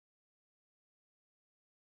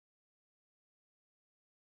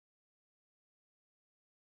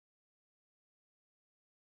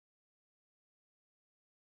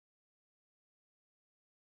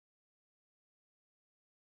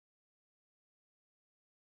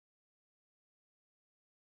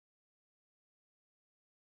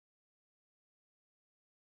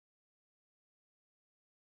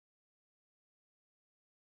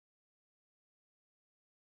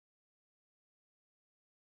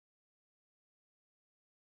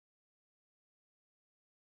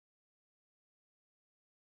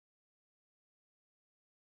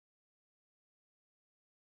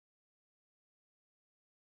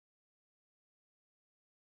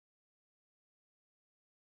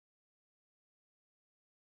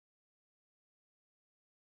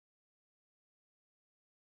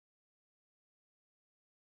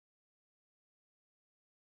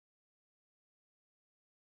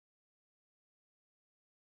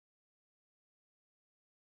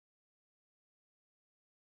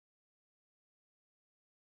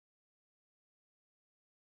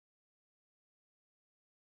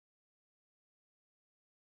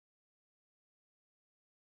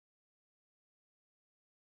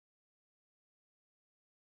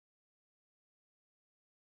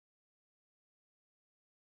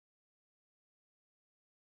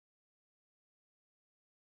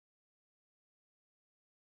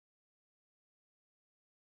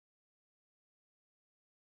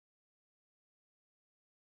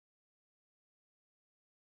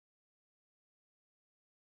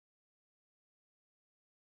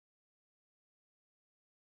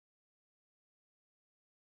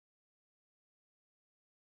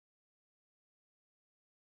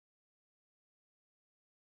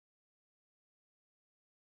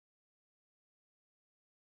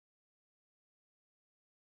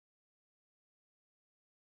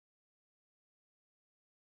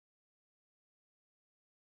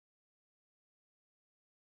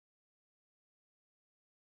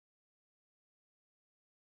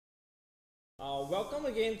Welcome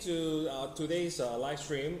again to today's live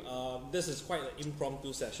stream. This is quite an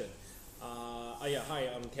impromptu session. Hi,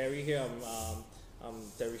 I'm Terry here. I'm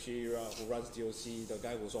Terry Shira, who runs TOC, the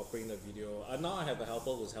guy who's operating the video. Now I have a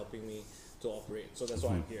helper who's helping me to operate, so that's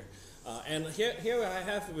why I'm here. And here I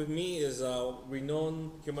have with me is a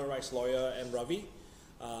renowned human rights lawyer, and Ravi,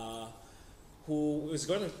 who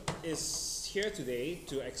is here today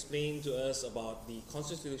to explain to us about the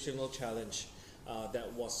constitutional challenge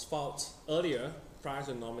that was filed earlier prior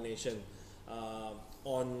to nomination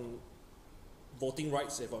on voting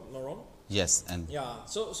rights, if I'm not wrong. Yes, and yeah,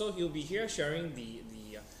 so he'll be here sharing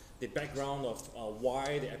the background of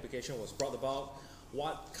why the application was brought about,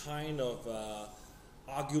 what kind of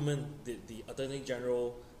argument did the Attorney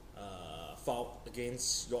General file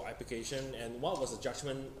against your application, and what was the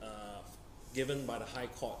judgment given by the High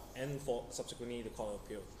Court and for subsequently the Court of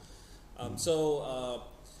Appeal.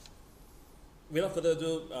 Without further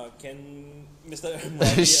ado, can Mr.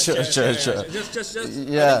 Ravi sure.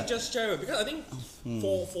 just share it, because I think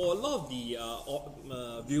for a lot of the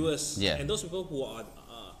viewers and those people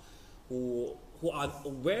who are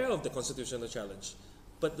aware of the constitutional challenge,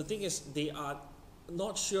 but the thing is they are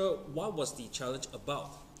not sure what was the challenge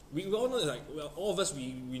about. We all know, like, all of us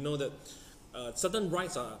we know that certain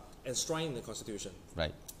rights are enshrined in the Constitution.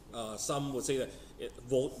 Right. Some would say that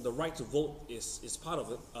the right to vote is part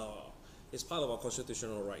of it. It's part of our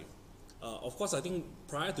constitutional right. Of course, I think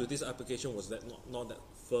prior to this application was that not that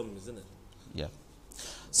firm, isn't it? Yeah.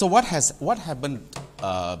 So what happened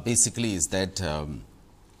basically is that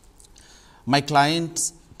my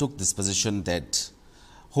client took this position that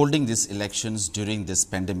holding these elections during this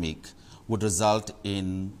pandemic would result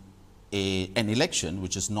in an election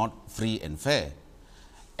which is not free and fair.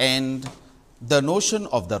 And the notion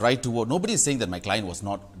of the right to vote, nobody is saying that my client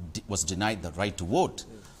was denied the right to vote.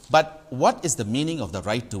 But what is the meaning of the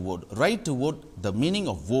right to vote? Right to vote, the meaning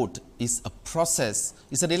of vote is a process,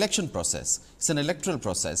 it's an election process, it's an electoral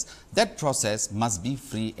process. That process must be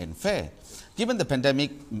free and fair. Given the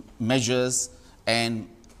pandemic measures and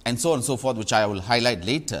so on and so forth, which I will highlight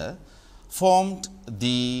later, formed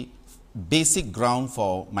the basic ground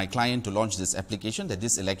for my client to launch this application that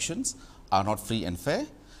these elections are not free and fair.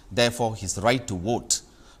 Therefore, his right to vote,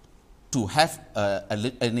 to have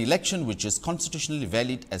an election which is constitutionally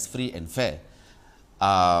valid as free and fair.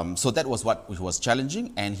 So that was what he was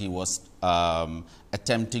challenging, and he was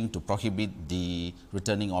attempting to prohibit the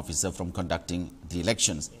returning officer from conducting the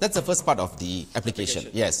elections. That's the first part of the application.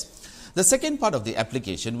 Yes. The second part of the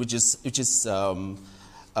application, which is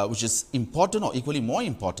important or equally more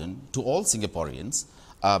important to all Singaporeans,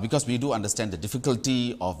 because we do understand the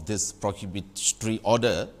difficulty of this prohibitory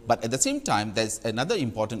order, but at the same time there's another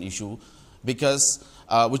important issue because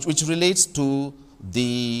which relates to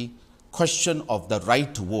the question of the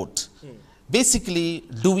right to vote. Basically,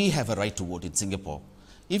 do we have a right to vote in Singapore?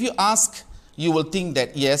 If you ask, you will think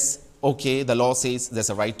that yes, okay, the law says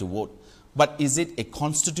there's a right to vote, but is it a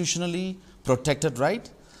constitutionally protected right?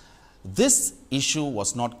 This issue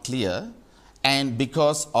was not clear, and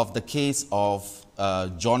because of the case of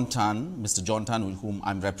John Tan, Mr. John Tan, with whom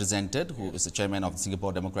I'm represented, who is the chairman of the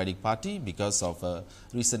Singapore Democratic Party, because of a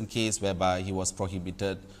recent case whereby he was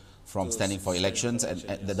prohibited from standing for elections,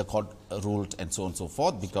 and the court ruled and so on and so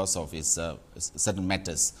forth because of his certain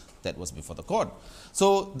matters that was before the court.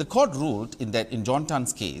 So the court ruled in John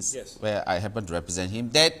Tan's case, where I happen to represent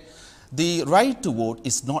him, that the right to vote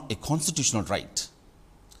is not a constitutional right.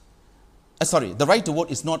 Sorry, the right to vote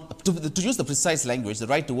is not, to use the precise language, the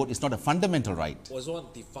right to vote is not a fundamental right. Was one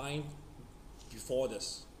defined before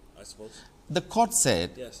this, I suppose? The court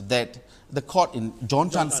said that the court in John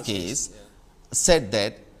Tan's case said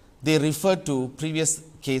that they referred to previous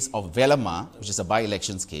case of Velama, which is a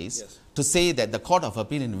by-elections case, to say that the Court of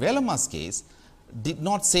Appeal in Velama's case did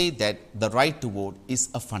not say that the right to vote is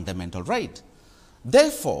a fundamental right.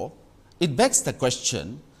 Therefore, it begs the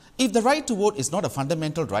question, if the right to vote is not a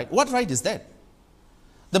fundamental right, what right is that?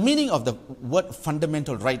 The meaning of the word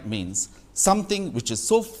fundamental right means something which is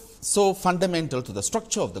so fundamental to the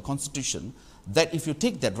structure of the Constitution that if you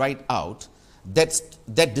take that right out,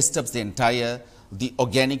 that disturbs the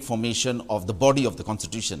organic formation of the body of the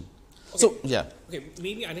Constitution. Okay. So, yeah. Okay,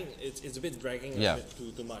 maybe I think it's a bit dragging a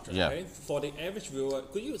bit too much. Right? Okay? For the average viewer,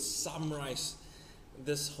 could you summarize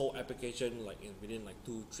this whole application within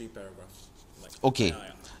 2-3 paragraphs? Okay.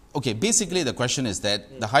 Okay, basically the question is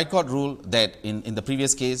that the High Court ruled that in the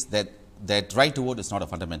previous case that right to vote is not a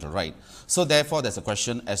fundamental right. So therefore, there's a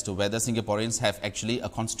question as to whether Singaporeans have actually a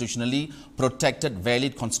constitutionally protected,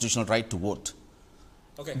 valid constitutional right to vote.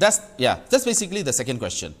 Okay. That's basically the second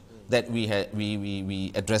question that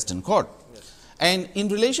we addressed in court. And in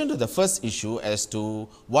relation to the first issue as to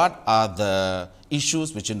what are the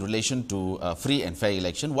issues which in relation to free and fair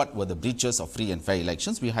election, what were the breaches of free and fair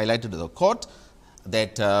elections, we highlighted to the court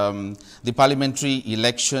that the Parliamentary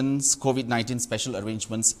Elections COVID-19 Special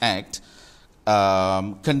Arrangements Act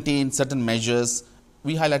contained certain measures.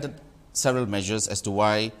 We highlighted several measures as to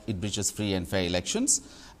why it breaches free and fair elections,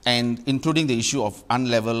 and including the issue of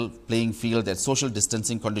unlevel playing field that social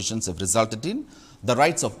distancing conditions have resulted in, the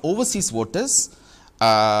rights of overseas voters,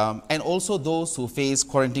 and also those who face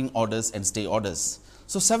quarantine orders and stay orders.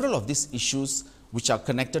 So several of these issues which are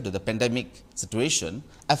connected to the pandemic situation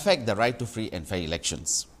affect the right to free and fair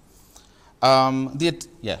elections.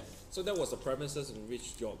 So that was the premises in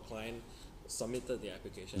which your client submitted the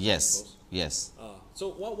application? Yes, yes. So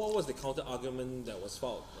what was the counter argument that was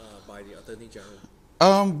filed by the Attorney General?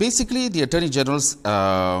 Basically, the Attorney Generals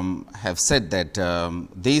have said that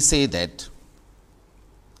they say that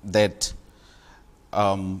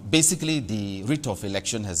basically the writ of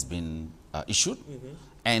election has been issued,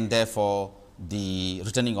 and therefore the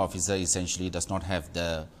returning officer essentially does not have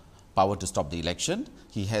the power to stop the election.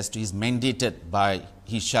 He is mandated by,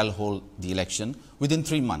 he shall hold the election within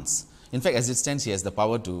 3 months. In fact, as it stands, he has the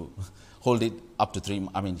power to hold it up to 3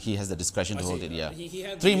 months. I mean, he has the discretion to hold it, yeah. He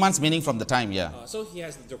had 3 months meaning from the time, yeah. So he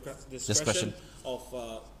has the discretion of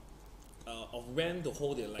when to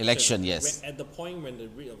hold the election. Election, yes. At the point when the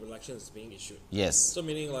writ of election is being issued. Yes. So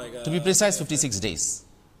meaning like... to be precise, 56 days.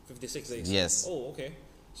 56 days? Yes. Oh, okay.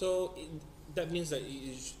 So that means that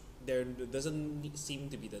there doesn't seem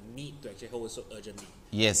to be the need to actually hold it so urgently.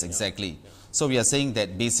 Yes, exactly. Yeah. So we are saying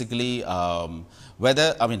that basically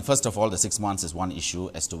whether, I mean, first of all, the 6 months is one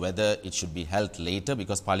issue as to whether it should be held later,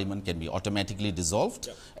 because Parliament can be automatically dissolved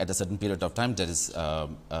at a certain period of time, that is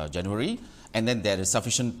January, and then there is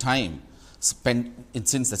sufficient time spent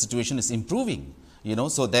since the situation is improving, you know,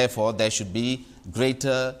 so therefore there should be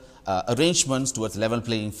greater arrangements towards level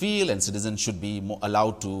playing field, and citizens should be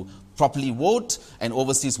allowed to properly vote, and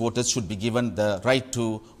overseas voters should be given the right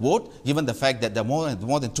to vote, given the fact that there are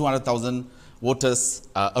more than 200,000 voters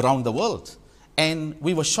around the world. And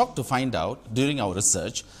we were shocked to find out during our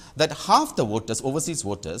research that half the voters, overseas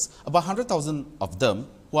voters, about 100,000 of them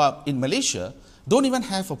who are in Malaysia, don't even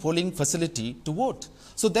have a polling facility to vote.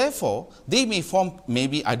 So therefore, they may form,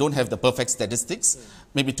 maybe, I don't have the perfect statistics,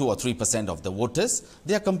 maybe 2 or 3% of the voters.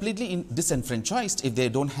 They are completely disenfranchised if they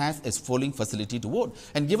don't have a polling facility to vote.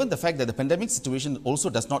 And given the fact that the pandemic situation also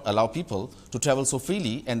does not allow people to travel so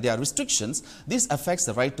freely, and there are restrictions, this affects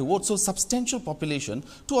the right to vote. So substantial population,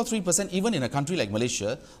 2 or 3%, even in a country like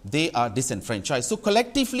Malaysia, they are disenfranchised. So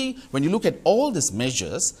collectively, when you look at all these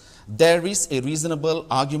measures, there is a reasonable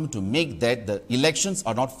argument to make that the elections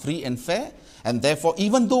are not free and fair, and therefore,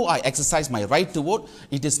 even though I exercise my right to vote,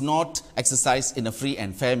 it is not exercised in a free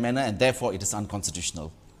and fair manner, and therefore it is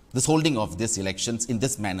unconstitutional, this holding of these elections in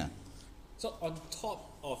this manner. So on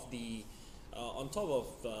top of the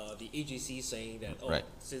AGC saying that,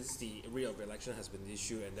 since the writ of election has been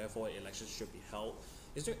issued and therefore elections should be held,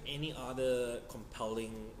 is there any other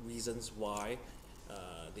compelling reasons why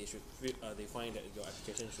they find that your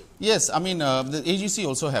application should? Yes, I mean, the AGC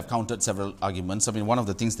also have countered several arguments. I mean, one of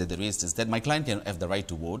the things that they raised is that my client can have the right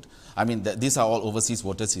to vote. I mean, these are all overseas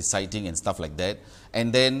voters he's citing and stuff like that.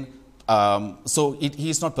 And then, so he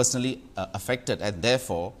is not personally affected, and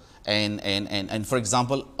therefore, and for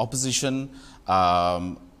example, opposition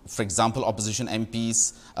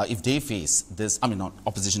MPs, if they face this, I mean, not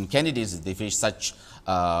opposition candidates, if they face such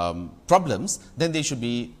problems, then they should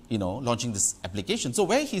be, you know, launching this application. So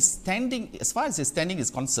where he's standing, as far as his standing is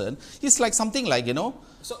concerned, he's like something like, you know.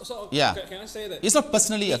 So yeah. Can I say that he's not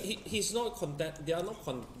personally. He's not. They are not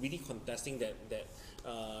really contesting that that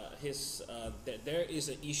there is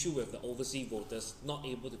an issue with the overseas voters not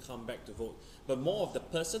able to come back to vote, but more of the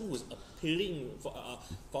person who is appealing for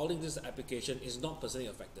filing this application is not personally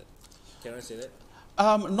affected. Can I say that?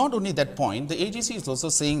 Not only that point, the AGC is also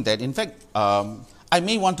saying that, in fact, I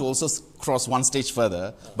may want to also cross one stage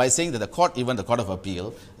further by saying that the court, even the Court of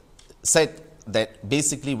Appeal, said that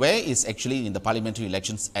basically where is actually in the Parliamentary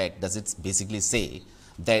Elections Act does it basically say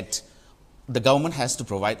that the government has to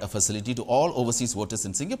provide a facility to all overseas voters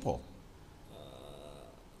in Singapore.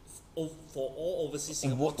 For all overseas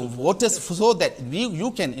Singapore voters, so that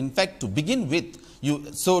you can, in fact, to begin with,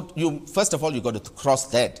 first of all, you got to cross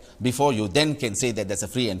that before you then can say that there's a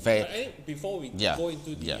free and fair. I think before we go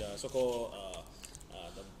into the so-called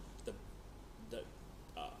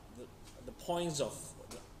the points of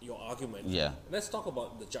your argument. Yeah. Let's talk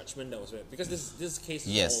about the judgment that was made, because this case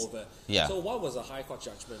is Yes. all over. Yeah. So what was the High Court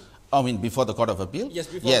judgment? I mean, before the Court of Appeal? Yes,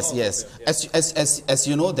 before yes, the Court yes. of Appeal, yes. As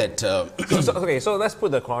you know that... Okay, so let's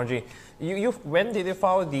put the chronology. When did you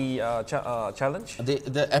file the challenge?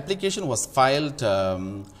 the application was filed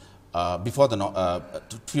before the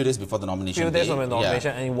few days before the nomination. Few days day. of the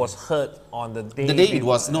nomination, and it was heard on the day. The day it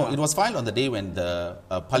was it was filed on the day when the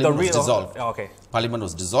Parliament was dissolved. Okay. Parliament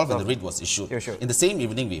was dissolved and the writ was issued. Issued. In the same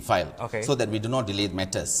evening we filed, Okay. so that we do not delay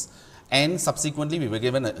matters. And subsequently we were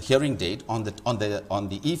given a hearing date on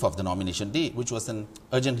the eve of the nomination day, which was an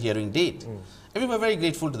urgent hearing date. And we were very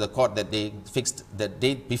grateful to the court that they fixed the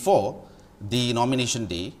date before the nomination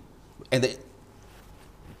day, and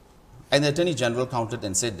the Attorney General countered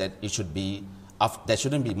and said that it should be there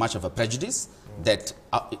shouldn't be much of a prejudice that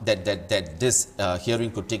this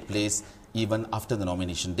hearing could take place even after the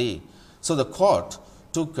nomination day. So the court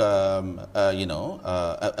took an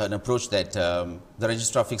approach that the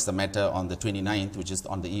registrar fixed the matter on the 29th, which is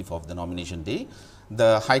on the eve of the nomination day.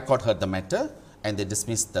 The High Court heard the matter and they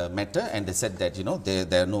dismissed the matter, and they said that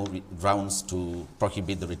there are no grounds to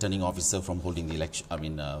prohibit the returning officer from holding the election.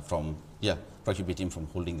 Prohibit him from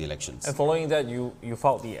holding the elections. And following that, you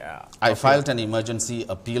filed the. I filed an emergency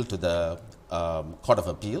appeal to the Court of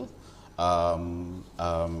Appeal on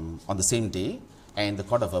the same day, and the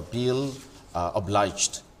Court of Appeal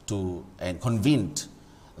obliged to and convened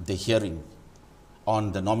the hearing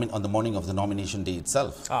on the morning of the nomination day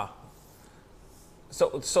itself.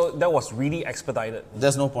 So that was really expedited.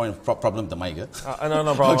 There's no problem with the mic. No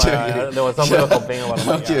problem. Okay. There was somebody complaining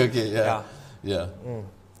about the mic. Yeah.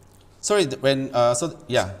 Sorry,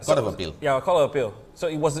 Court of Appeal. Yeah, Court of Appeal. So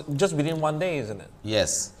it was just within one day, isn't it?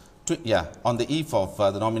 Yes. On the eve of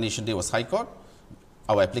the nomination day was High Court.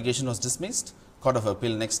 Our application was dismissed. Court of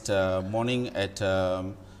Appeal next morning at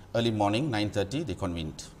early morning, 9:30, they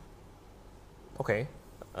convened. Okay.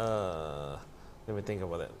 Let me think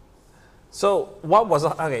about it. So what was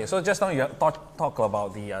okay? So just now you talk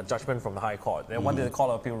about the judgment from the High Court. Then what did the Court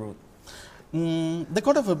of Appeal rule? The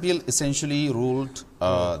Court of Appeal essentially ruled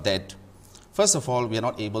that, first of all, we are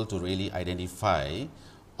not able to really identify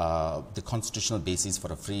the constitutional basis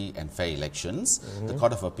for a free and fair elections. The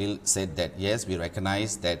Court of Appeal said that yes, we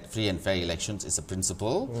recognize that free and fair elections is a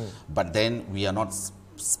principle, but then we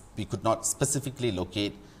could not specifically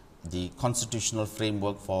locate the constitutional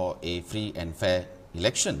framework for a free and fair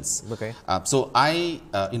elections. Okay. So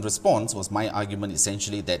in response, was my argument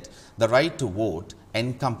essentially that the right to vote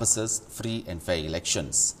encompasses free and fair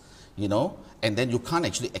elections, and then you can't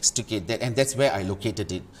actually extricate that, and that's where I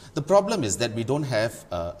located it. The problem is that we don't have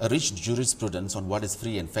a rich jurisprudence on what is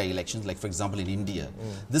free and fair elections, like for example in India.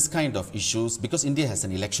 This kind of issues, because India has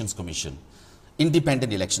an elections commission,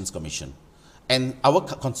 independent elections commission, and our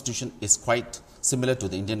constitution is quite similar to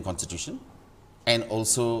the Indian constitution and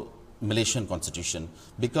also Malaysian constitution,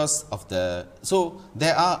 because of so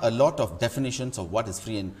there are a lot of definitions of what is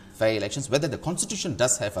free and fair elections, whether the constitution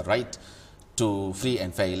does have a right to free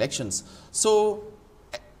and fair elections. So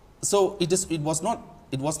it was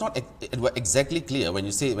not exactly clear when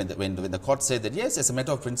you say when the court said that yes, it's a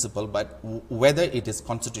matter of principle, but whether it is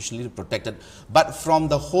constitutionally protected. But from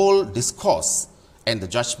the whole discourse and the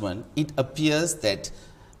judgment, it appears that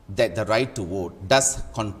the right to vote does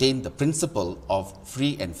contain the principle of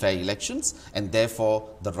free and fair elections, and therefore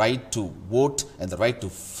the right to vote and the right to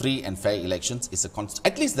free and fair elections is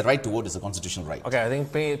at least the right to vote is a constitutional right. Okay, I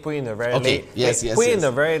think put in a very in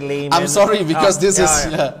a very layman. I'm sorry, because this is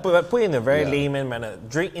put in a very layman manner.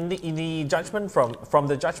 In the judgment from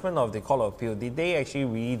the judgment of the Court of Appeal, did they actually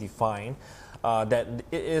really define that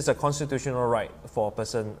it is a constitutional right for a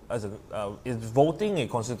person is voting a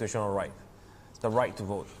constitutional right? The right to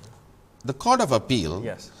vote. The Court of Appeal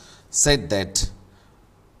said that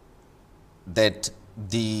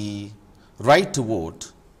the right to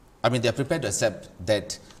vote, I mean, they are prepared to accept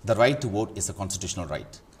that the right to vote is a constitutional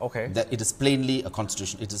right. Okay. That it is plainly a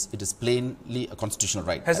constitution. It is plainly a constitutional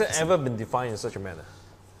right. Has it ever been defined in such a manner?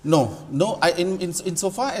 No.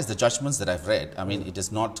 Insofar as the judgments that I've read, I mean, it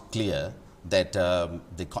is not clear that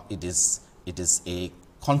it is a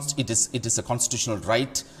constitutional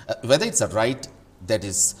right, whether it's a right that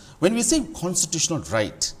is, when we say constitutional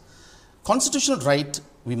right,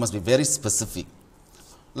 we must be very specific.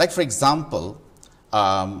 Like for example,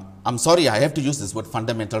 I'm sorry, I have to use this word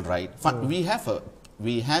fundamental right.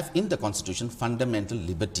 We have in the Constitution fundamental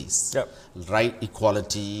liberties, right,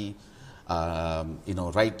 equality,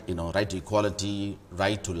 right to equality,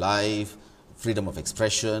 right to life, freedom of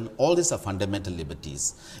expression, all these are fundamental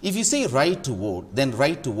liberties. If you say right to vote, then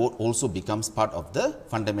right to vote also becomes part of the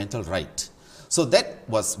fundamental right. So that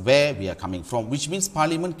was where we are coming from, which means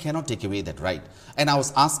Parliament cannot take away that right. And I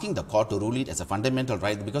was asking the court to rule it as a fundamental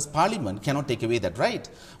right because Parliament cannot take away that right.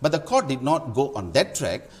 But the court did not go on that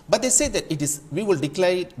track. But they said that it is, we will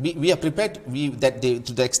declare it, we are prepared, that they,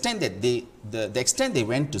 to the extent that the extent they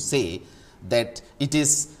went to say that it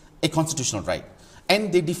is a constitutional right.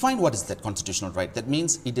 And they defined what is that constitutional right. That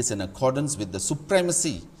means it is in accordance with the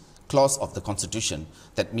supremacy clause of the Constitution.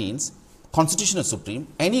 That means Constitution is supreme.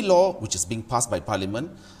 Any law which is being passed by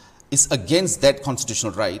Parliament is against that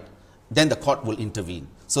constitutional right, then the court will intervene.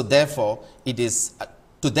 So therefore, it is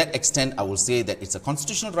to that extent I will say that it's a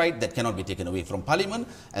constitutional right that cannot be taken away from Parliament,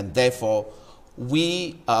 and therefore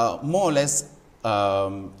we more or less,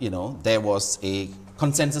 you know, there was a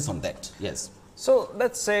consensus on that. Yes. So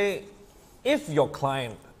let's say if your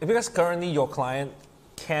client, because currently your client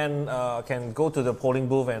can go to the polling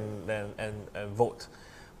booth and vote.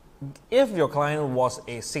 If your client was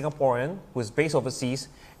a Singaporean who is based overseas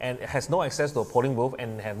and has no access to a polling booth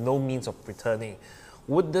and have no means of returning,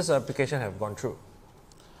 would this application have gone through?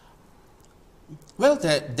 Well,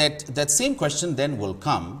 that same question then will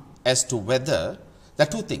come as to whether, there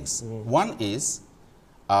are two things. One is,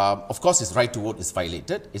 of course, his right to vote is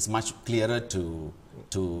violated. It's much clearer to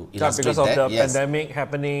illustrate because of that. the pandemic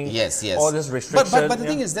happening, yes, all this restriction. But the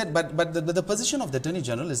thing is that, but the position of the Attorney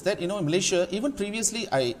General is that, you know, in Malaysia, even previously,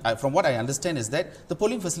 from what I understand is that the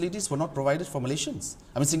polling facilities were not provided for Malaysians.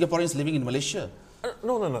 I mean, Singaporeans living in Malaysia.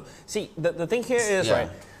 No. See, the thing here is, right,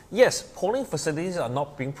 yes, polling facilities are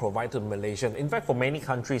not being provided to Malaysians. In fact, for many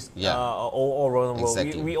countries all around the world,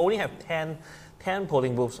 exactly. we only have 10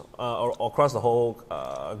 polling booths across the whole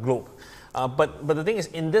globe. But the thing is,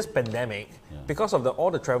 in this pandemic, because of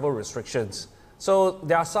all the travel restrictions, so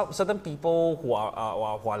there are certain people who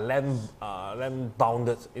are land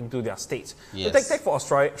bounded into their states. Yes. Take for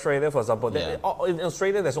Australia, for example. In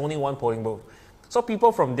Australia, there's only one polling booth. So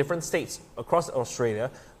people from different states across Australia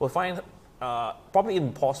will find probably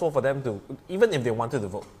impossible for them to, even if they wanted to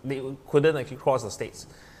vote, they couldn't actually cross the states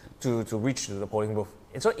to reach the polling booth.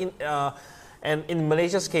 And so and in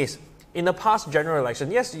Malaysia's case, in the past general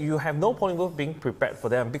election, yes, you have no polling booth being prepared for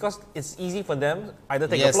them because it's easy for them either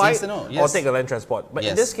take a flight or take a land transport. But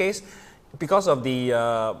in this case, because of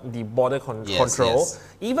the border control,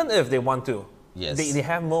 even if they want to, they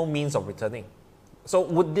have no means of returning. So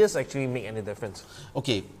would this actually make any difference?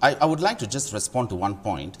 Okay, I would like to just respond to one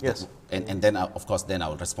point. Yes. And then, of course, then I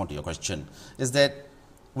will respond to your question. Is that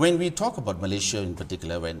when we talk about Malaysia in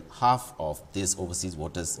particular, when half of these overseas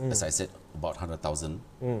voters, as I said, about 100,000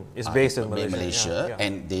 is based in Malaysia,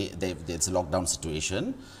 and it's a lockdown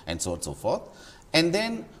situation, and so on and so forth. And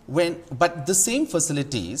then but the same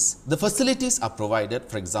facilities, the facilities are provided,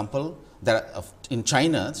 for example, there are, in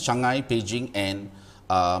China, Shanghai, Beijing, and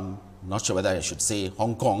not sure whether I should say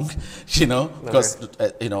Hong Kong, you know, because,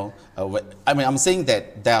 you know, I mean, I'm saying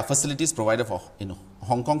that there are facilities provided for, you know,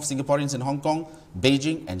 Hong Kong, Singaporeans in Hong Kong,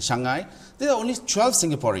 Beijing and Shanghai. There are only 12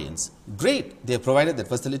 Singaporeans. Great, they have provided that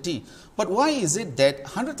facility. But why is it that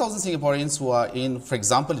 100,000 Singaporeans who are in, for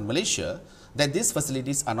example, in Malaysia, that these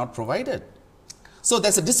facilities are not provided? So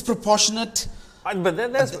there's a disproportionate... But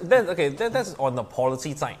that's on the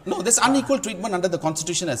policy side. No, there's unequal treatment under the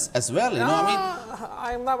Constitution as well, you know,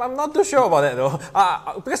 I mean... I'm not too sure about that though.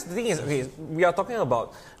 Because the thing is, we are talking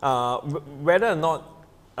about whether or not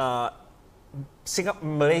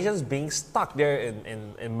Malaysians being stuck there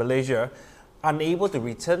in Malaysia, unable to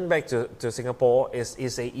return back to Singapore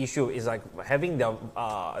is a issue. It's like having their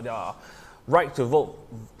right to vote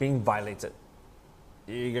being violated.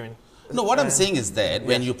 You get me? No, what I'm saying is that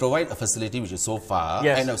when you provide a facility which is so far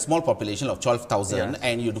and a small population of 12,000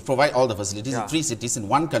 and you provide all the facilities in 3 cities in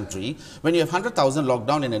one country, when you have 100,000 locked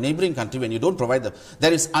down in a neighboring country, when you don't provide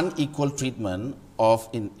there is unequal treatment of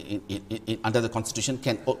under the Constitution.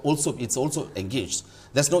 It's also engaged.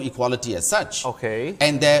 There's no equality as such. Okay.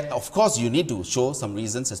 And there, of course, you need to show some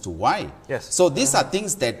reasons as to why. Yes. So these are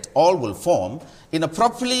things that all will form in a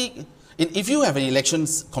properly. If you have an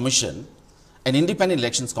elections commission, an independent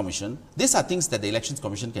elections commission, these are things that the elections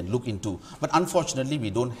commission can look into. But unfortunately,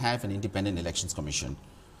 we don't have an independent elections commission.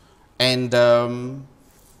 And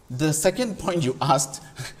the second point you asked,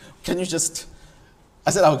 can you just,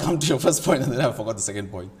 I said I'll come to your first point and then I forgot the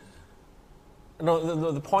second point.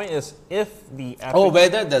 No, the point is if the...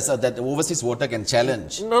 whether there's that the overseas voter can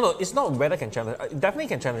challenge. No, it's not whether can challenge. It definitely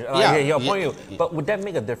can challenge. But would that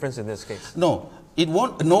make a difference in this case? No. It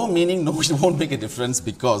won't, no, meaning no, it won't make a difference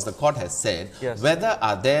because the court has said whether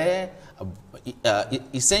are there,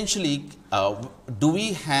 essentially, do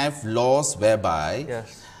we have laws whereby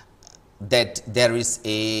that there is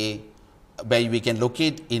a where we can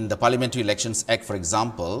locate in the Parliamentary Elections Act, for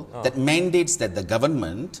example, that mandates that the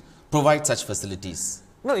government provide such facilities?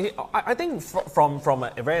 No, I think from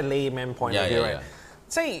a very layman point of view, right?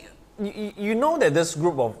 Say, you know that this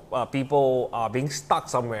group of people are being stuck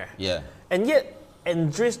somewhere. Yeah. And yet,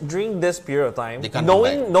 during this period of time, They can't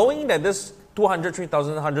knowing that this 200,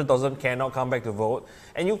 3,000, 100,000 cannot come back to vote,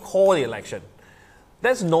 and you call the election.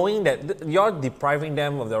 That's knowing that you're depriving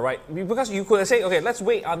them of the right. Because you could say, okay, let's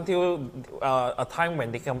wait until a time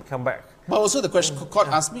when they can come back. But also the question court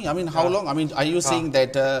asked me, I mean, how long? I mean, are you saying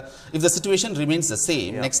that if the situation remains the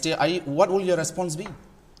same next year, what will your response be?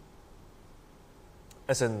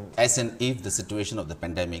 As in if the situation of the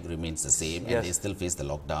pandemic remains the same and they still face the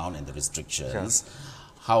lockdown and the restrictions,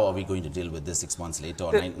 how are we going to deal with this 6 months later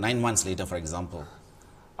or 9 months later, for example?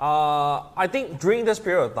 I think during this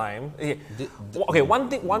period of time,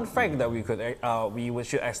 one fact that we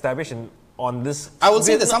should establish on this. I would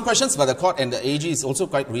say there's some questions by the court and the AG is also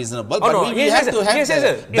quite reasonable, but we have to have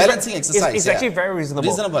the balancing exercise. It's actually very reasonable.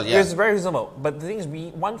 Reasonable, yeah. It's very reasonable. But the thing is,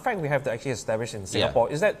 one fact we have to actually establish in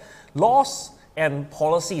Singapore is that laws and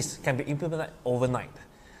policies can be implemented overnight.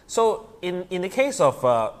 So in the case of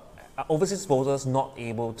overseas voters not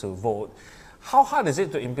able to vote, how hard is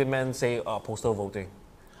it to implement, say, postal voting?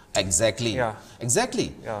 Exactly. Yeah.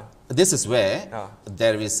 Exactly. Yeah. This is where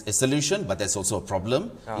there is a solution, but there's also a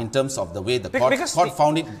problem in terms of the way the court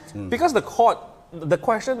found it. Because the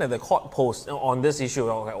question that the court posed on this issue,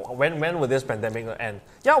 when will this pandemic end?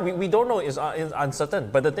 Yeah, we don't know, it's uncertain.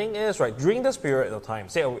 But the thing is, right, during this period of time,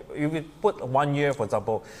 say if we put 1 year, for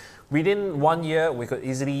example, within 1 year, we could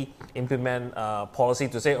easily implement policy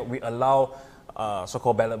to say we allow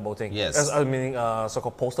so-called ballot voting. Yes. Meaning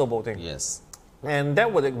so-called postal voting. Yes. And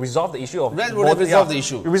that would resolve the issue of resolve the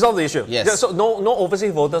issue. Resolve the issue. Yes. So no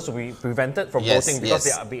overseas voters will be prevented from voting because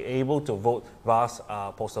they are be able to vote via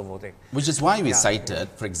postal voting. Which is why we cited,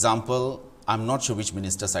 for example, I'm not sure which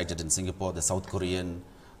minister cited in Singapore, the South Korean,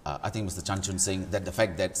 I think Mr. Chan Chun Sing, that the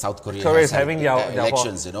fact that South Korea is having their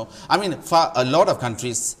elections, you know. I mean, a lot of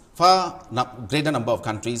countries, greater number of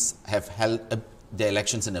countries have held their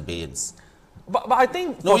elections in abeyance. But I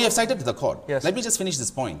think... No, we have cited to the court. Yes. Let me just finish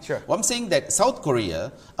this point. Sure. Well, I'm saying that South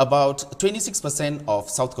Korea, about 26% of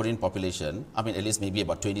South Korean population, I mean at least maybe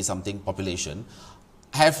about 20-something population,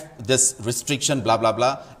 have this restriction, blah, blah,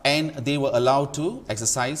 blah, and they were allowed to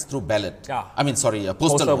exercise through ballot. Yeah. I mean, sorry,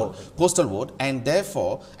 postal vote. Postal vote. And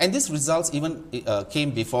therefore, and these results even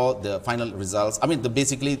came before the final results. I mean,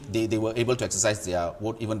 basically, they were able to exercise their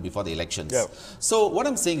vote even before the elections. Yeah. So what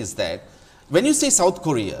I'm saying is that when you say South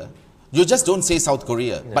Korea, you just don't say South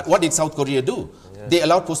Korea. Yes. But what did South Korea do? Yes. They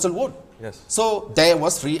allowed postal vote. Yes. So there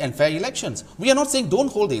was free and fair elections. We are not saying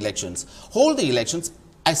don't hold the elections. Hold the elections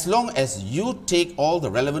as long as you take all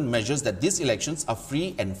the relevant measures that these elections are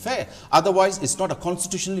free and fair. Otherwise, it's not a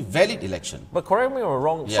constitutionally valid election. But correct me if I'm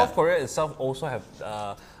wrong, South Korea itself also have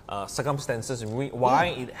circumstances in why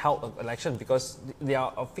it held an election, because they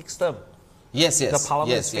are a fixed term. Yes. The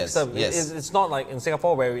parliament is fixed term. It's not like in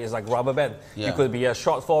Singapore where it's like rubber band. It could be a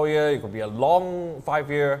short 4 year, it could be a long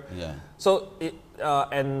 5 year. Yeah. So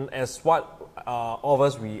and as what all of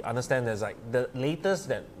us we understand is like the latest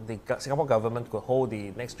that the Singapore government could hold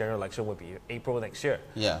the next general election would be April next year.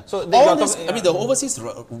 Yeah. So all this, I mean, the overseas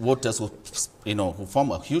voters who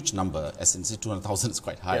form a huge number, as in 200,000 is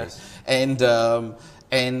quite high. Yes. And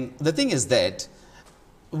the thing is that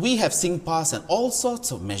we have SingPass and all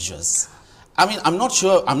sorts of measures. I mean, I'm not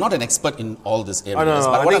sure, I'm not an expert in all these areas,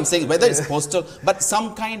 but what I'm saying, whether it's postal, but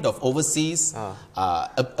some kind of overseas,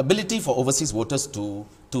 ability for overseas voters to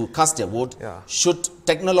cast their vote should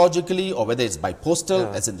technologically, or whether it's by postal,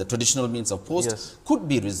 as in the traditional means of post, could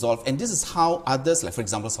be resolved. And this is how others, like for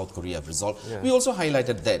example, South Korea have resolved. We also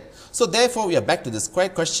highlighted that. So therefore, we are back to this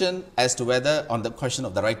question as to whether, on the question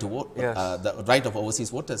of the right to vote, the right of overseas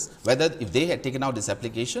voters, whether if they had taken out this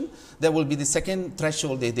application, there will be the second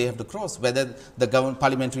threshold they have to cross, whether the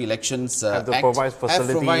Parliamentary Elections Act have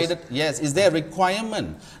provided, is there a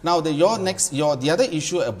requirement? Now, the other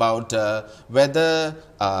issue about whether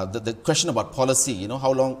the question about policy,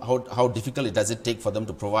 how difficult does it take for them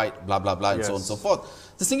to provide blah, blah, blah, and so on and so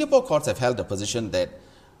forth. The Singapore courts have held a position that,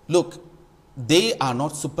 look, they are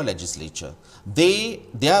not super legislature.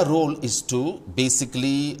 Their role is to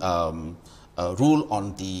basically rule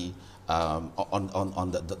on the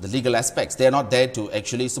legal aspects. They are not there to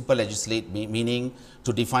actually super legislate, meaning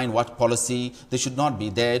to define what policy. They should not be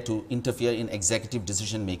there to interfere in executive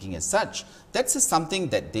decision making as such. That's just something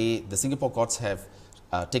that the Singapore courts have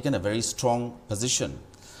taken a very strong position.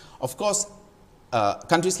 Of course,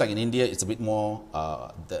 countries like in India, it's a bit more,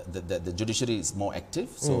 the judiciary is more active,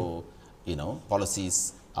 so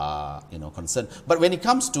policies you know, concerned. But when it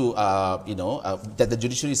comes to, you know, that the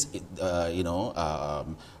judiciary is, you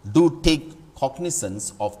know, do take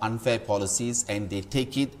cognizance of unfair policies and they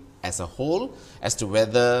take it as a whole as to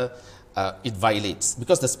whether it violates,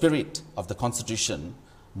 because the spirit of the constitution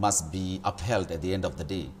must be upheld at the end of the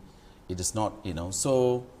day. It is not, you know,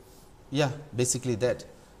 so yeah, basically that.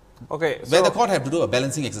 Okay. Where the court have to do a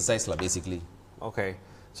balancing exercise, basically. Okay.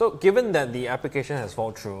 So given that the application has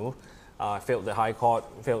fallen through, failed the High Court,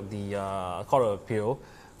 failed the Court of Appeal,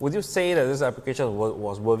 would you say that this application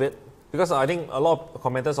was worth it? Because I think a lot of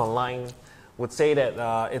commenters online would say that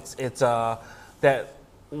that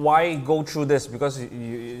why go through this, because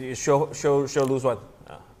you sure lose what?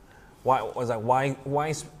 Why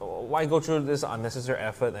go through this unnecessary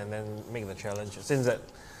effort and then make the challenge, since that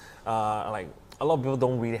like a lot of people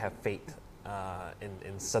don't really have faith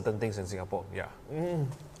in certain things in Singapore. Yeah.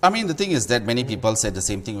 I mean, the thing is that many people said the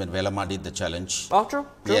same thing when Velama did the challenge. Oh, true.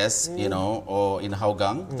 Yes, you know, or in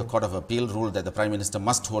Hougang, the Court of Appeal ruled that the Prime Minister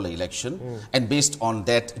must hold an election, and based on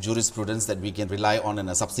that jurisprudence that we can rely on in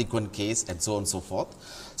a subsequent case, and so on and so forth.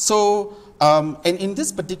 So, and in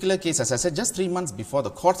this particular case, as I said, just 3 months before, the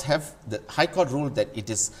High Court ruled that it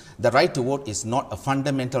is, the right to vote is not a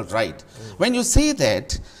fundamental right. When you say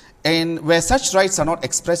that, and where such rights are not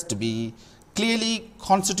expressed to be clearly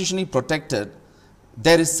constitutionally protected,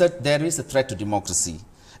 there is a threat to democracy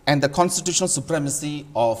and the constitutional supremacy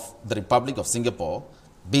of the Republic of Singapore.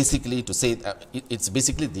 Basically, to say it's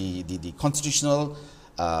basically the constitutional,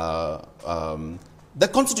 the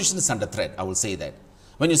constitution is under threat. I will say that.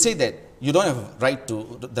 When you say that you don't have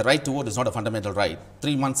the right to vote is not a fundamental right,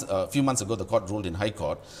 a few months ago the court ruled in High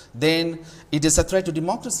Court, then it is a threat to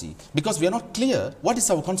democracy, because we are not clear what is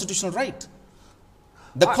our constitutional right.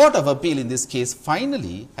 The Court of Appeal in this case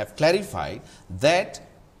finally have clarified that,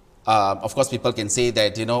 of course people can say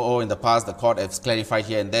that, you know, oh, in the past the court has clarified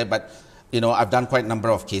here and there, but you know, I've done quite a number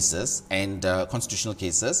of cases and constitutional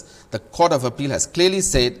cases. The Court of Appeal has clearly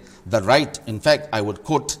said the right, in fact I would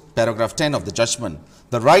quote paragraph 10 of the judgment,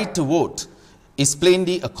 the right to vote is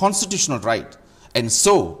plainly a constitutional right, and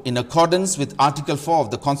so in accordance with Article 4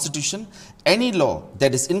 of the Constitution, any law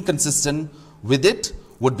that is inconsistent with it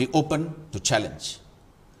would be open to challenge.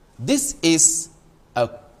 This is a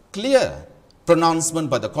clear pronouncement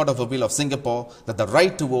by the Court of Appeal of Singapore that the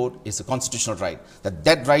right to vote is a constitutional right,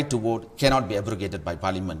 that right to vote cannot be abrogated by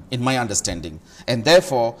Parliament, in my understanding. And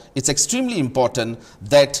therefore, it's extremely important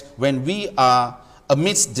that when we are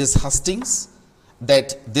amidst these hustings,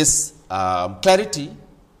 that this clarity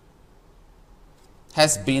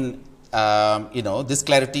has been, you know, this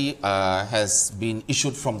clarity has been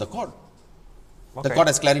issued from the court. Okay. The court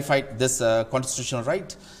has clarified this constitutional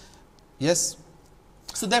right. Yes.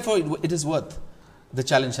 So therefore, it is worth the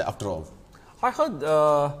challenge after all. I heard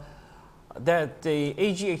that the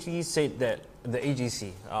AG actually said that the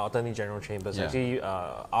AGC, Attorney General Chambers, actually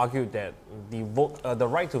argued that the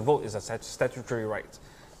right to vote is a statutory right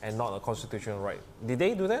and not a constitutional right. Did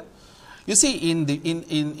they do that? You see, in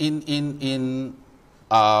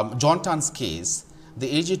John Tan's case,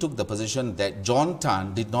 the AG took the position that John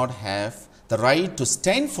Tan did not have the right to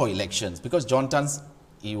stand for elections, because John Tan's,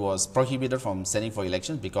 he was prohibited from standing for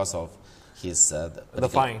elections because of his the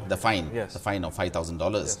fine, yes. The fine of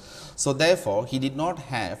 $5,000. Yes. So therefore, he did not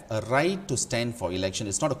have a right to stand for election.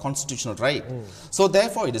 It's not a constitutional right. So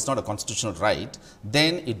therefore, it is not a constitutional right.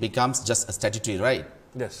 Then it becomes just a statutory right.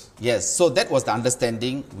 Yes. Yes. So that was the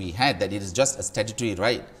understanding we had, that it is just a statutory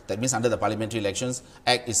right. That means under the Parliamentary Elections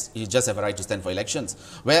Act, you just have a right to stand for elections.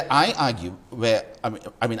 Where I argue,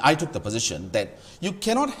 I took the position that you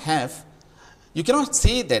cannot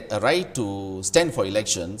say that a right to stand for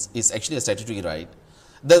elections is actually a statutory right.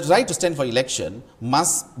 The right to stand for election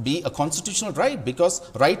must be a constitutional right, because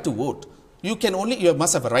right to vote, you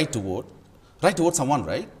must have a right to vote someone,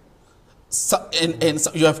 right? So, and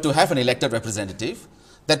so you have to have an elected representative.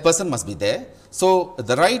 That person must be there. So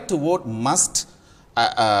the right to vote must,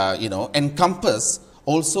 encompass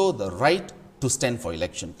also the right to stand for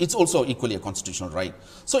election. It's also equally a constitutional right.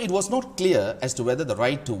 So it was not clear as to whether the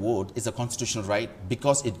right to vote is a constitutional right,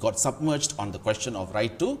 because it got submerged on the question of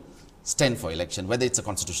right to stand for election, whether it's a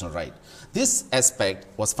constitutional right. This aspect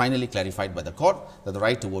was finally clarified by the court, that the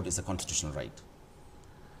right to vote is a constitutional right.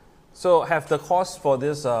 So have the costs for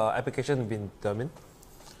this application been determined?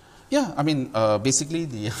 Yeah, basically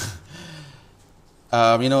the,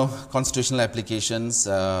 constitutional applications,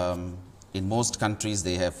 in most countries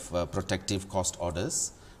they have protective cost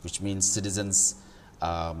orders, which means citizens,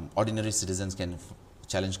 ordinary citizens can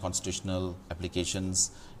challenge constitutional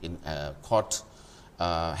applications in court.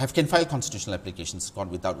 can file constitutional applications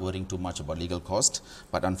without worrying too much about legal cost,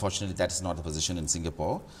 but unfortunately that is not the position in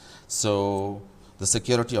Singapore. So the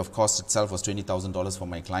security of cost itself was $20,000 for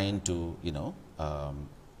my client to,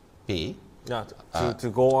 pay. Yeah, to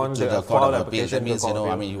go on to the file Court of Appeal. application. That means,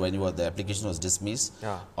 I mean, when the application was dismissed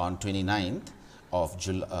on 29th of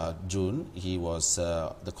June, he was,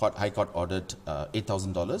 High Court ordered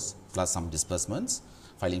 $8,000 plus some disbursements,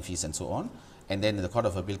 filing fees and so on. And then the Court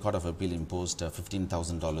of Appeal imposed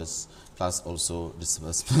 $15,000 plus also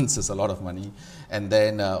disbursements. Is a lot of money. And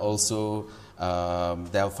then also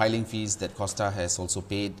there are filing fees that Costa has also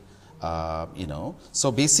paid,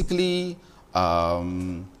 So basically,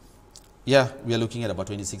 yeah, we are looking at about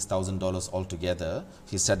 $26,000 altogether.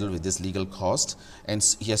 He's settled with this legal cost, and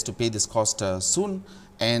he has to pay this cost soon.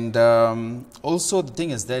 And also the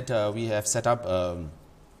thing is that we have set up a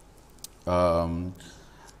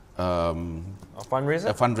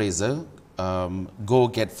fundraiser, Go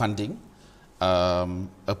Get Funding,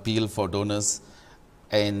 appeal for donors.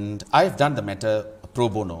 And I've done the matter pro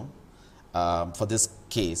bono for this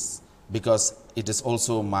case because it is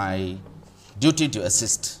also my duty to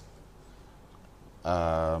assist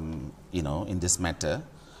in this matter,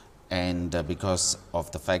 and because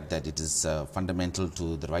of the fact that it is fundamental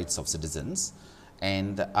to the rights of citizens.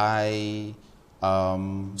 And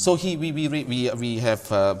so we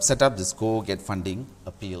have set up this Go Get Funding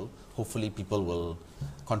appeal. Hopefully people will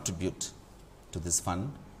contribute to this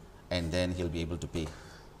fund, and then he'll be able to pay.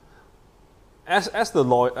 As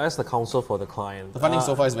the counsel for the client, the funding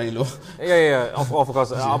so far is very low. Of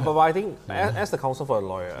course. But I think as the counsel for the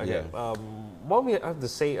lawyer, what we have to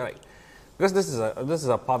say, because this is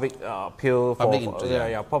a public appeal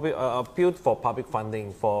appeal for public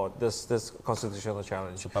funding for this constitutional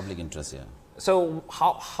challenge. So public interest, yeah. So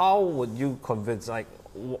how would you convince, why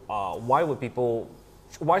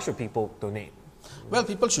should people donate? Well,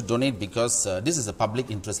 people should donate because this is a public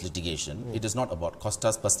interest litigation. It is not about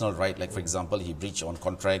Costa's personal right, like for example, he breached on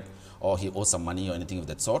contract or he owes some money or anything of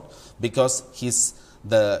that sort, because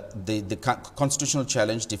the constitutional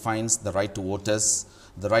challenge defines the right to voters,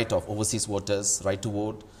 the right of overseas voters, right to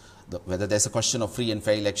vote, whether there's a question of free and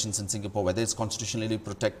fair elections in Singapore, whether it's constitutionally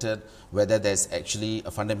protected, whether there's actually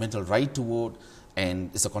a fundamental right to vote,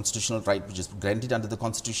 and it's a constitutional right which is granted under the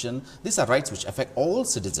Constitution. These are rights which affect all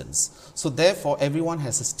citizens. So therefore, everyone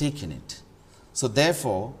has a stake in it. So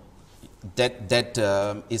therefore, that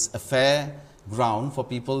is a fair ground for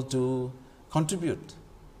people to contribute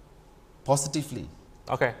positively.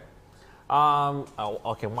 Okay.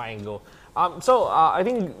 Okay, my angle. So I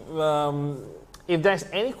think if there's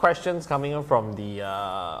any questions coming in from the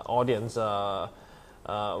audience,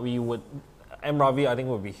 we would, Ravi, I think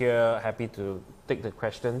will be here, happy to take the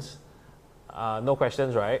questions. No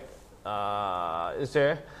questions, right? Is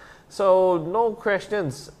there? So no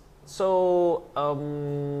questions. So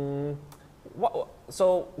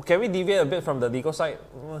so can we deviate a bit from the legal side?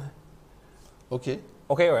 Okay.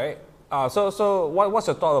 Okay, right? So what's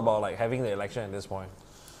your thought about having the election at this point?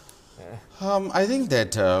 I think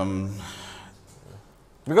that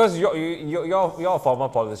because you're a former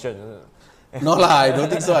politician, isn't it? No, I don't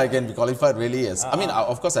think so. I can be qualified really as. I mean,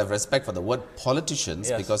 of course, I have respect for the word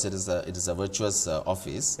politicians because it is a virtuous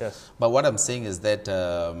office. Yes. But what I'm saying is that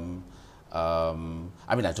I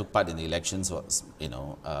mean, I took part in the elections,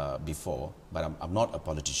 before, but I'm not a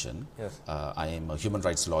politician. Yes. I am a human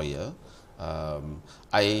rights lawyer.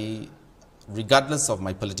 Regardless of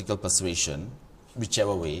my political persuasion,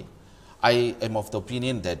 whichever way, I am of the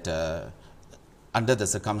opinion that under the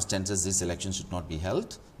circumstances, this election should not be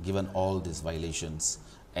held, given all these violations,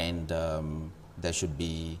 and there should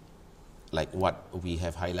be, like what we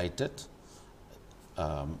have highlighted,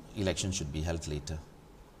 election should be held later.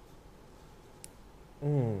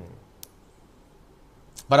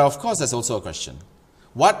 But of course, there's also a question.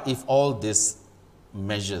 What if all these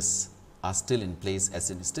measures are still in place,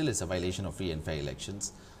 as in still is a violation of free and fair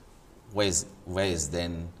elections? Where is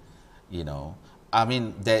then, I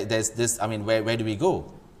mean, there's this, I mean, where do we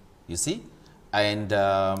go? You see? And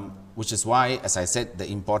which is why, as I said,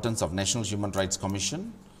 the importance of National Human Rights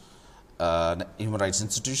Commission, Human Rights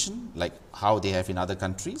Institution, like how they have in other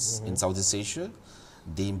countries in Southeast Asia,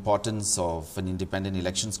 the importance of an independent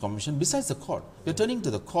elections commission, besides the court. We're turning to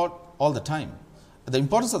the court all the time. The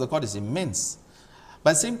importance of the court is immense. But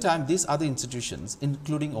at the same time, these other institutions,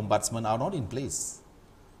 including ombudsman, are not in place,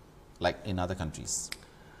 like in other countries.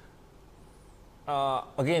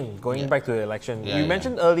 Again, going back to the election, you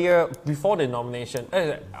mentioned earlier, before the nomination,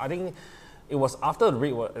 I think it was after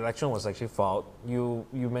the election was actually filed, you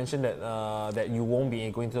mentioned that that you won't be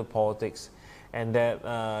going into politics, and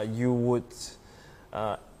that you would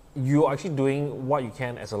you're actually doing what you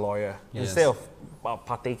can as a lawyer Yes. instead of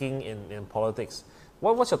partaking in politics.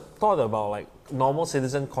 What's your thought about like normal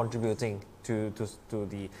citizen contributing to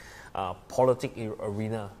the politic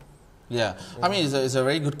arena? Yeah, I mean, it's a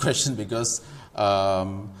very good question because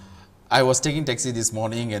I was taking taxi this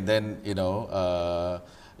morning and then, you know,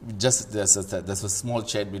 just there's a small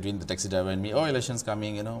chat between the taxi driver and me. Oh, elections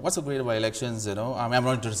coming, you know, what's so great about elections, you know, I'm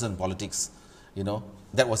not interested in politics, you know,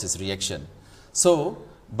 that was his reaction. So,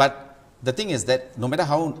 but the thing is that no matter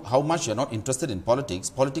how much you're not interested in politics,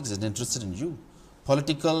 politics is interested in you.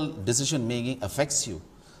 Political decision making affects you.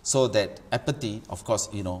 So that apathy, of course,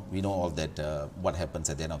 you know, we know all that what happens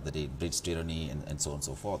at the end of the day, breeds tyranny and so on and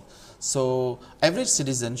so forth. So average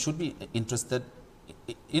citizen should be interested,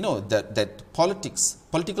 you know, that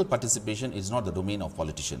political participation is not the domain of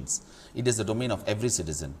politicians. It is the domain of every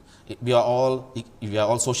citizen. We are all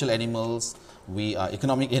social animals, we are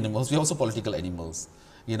economic animals, we are also political animals.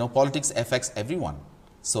 You know, politics affects everyone.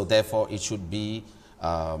 So therefore it should be,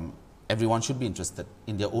 everyone should be interested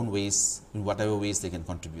in their own ways, in whatever ways they can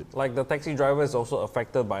contribute. Like the taxi driver is also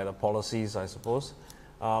affected by the policies, I suppose.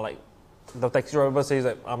 Like the taxi driver says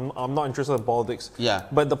that I'm not interested in politics. Yeah.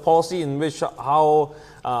 But the policy in which how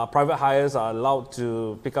private hires are allowed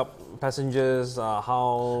to pick up passengers,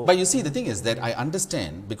 how... But you see, the thing is that I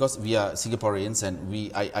understand, because we are Singaporeans and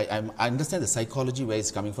I understand the psychology where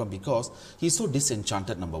it's coming from, because he's so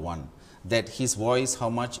disenchanted, number one, that his voice, how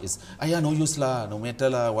much is, no use lah, no matter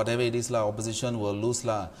lah, whatever it is lah, opposition will lose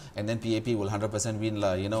lah, and then PAP will 100% win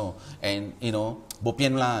lah, you know, and, you know,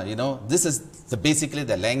 bopian lah, you know. This is basically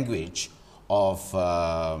the language of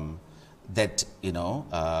that, you know,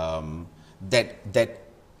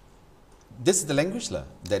 this is the language lah,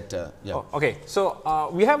 that, yeah. Oh, okay, so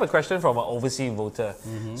we have a question from an overseas voter.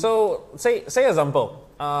 So say example,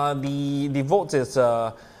 the votes is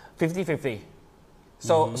 50-50.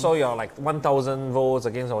 So you're like 1,000 votes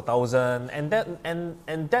against 1,000, and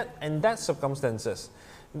that circumstances,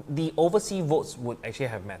 the overseas votes would actually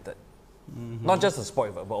have mattered, not just the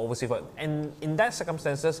spoil vote, but overseas vote. And in that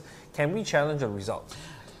circumstances, can we challenge the result?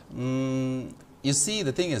 You see,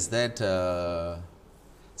 the thing is that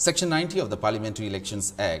Section 90 of the Parliamentary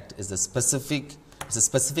Elections Act is a specific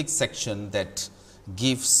section that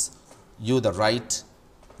gives you the right,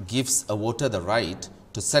 gives a voter the right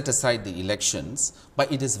to set aside the elections,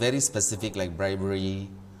 but it is very specific, like bribery,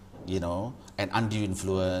 you know, and undue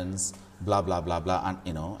influence, blah blah blah blah, and,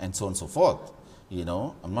 you know, and so on and so forth. You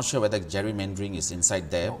know, I'm not sure whether gerrymandering is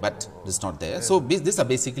inside there, but it's not there. So these are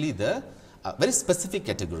basically the very specific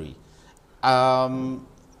category. The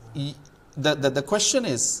question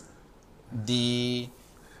is,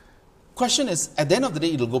 at the end of the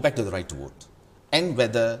day, it will go back to the right to vote, and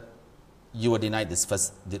whether you were denied this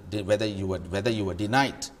first, whether you were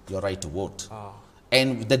denied your right to vote,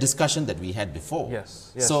 and the discussion that we had before.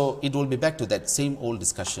 Yes. So it will be back to that same old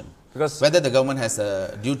discussion, Because whether the government has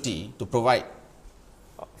a duty to provide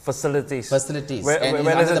facilities. and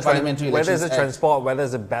Whether the Parliamentary whether it's Elections Act, transport, whether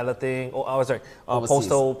it's balloting,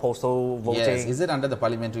 postal voting. Yes, is it under the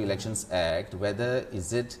Parliamentary Elections Act? Whether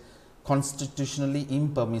is it constitutionally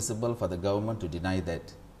impermissible for the government to deny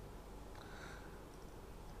that?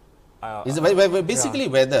 Is it basically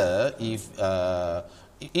whether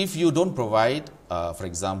if you don't provide, for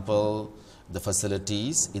example, the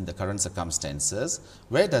facilities in the current circumstances,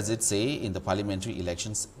 where does it say in the Parliamentary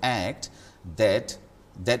Elections Act that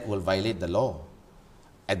will violate the law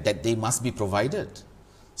and that they must be provided?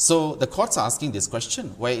 So the courts are asking this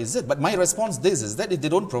question, where is it? But my response is that if they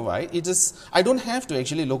don't provide, I don't have to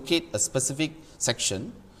actually locate a specific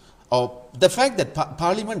section. Or the fact that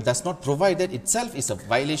Parliament does not provide that itself is a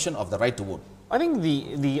violation of the right to vote. I think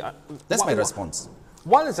That's my response.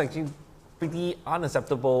 One is actually pretty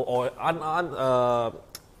unacceptable, or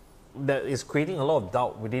that is creating a lot of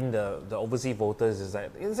doubt within the overseas voters, is that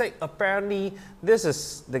it's like apparently this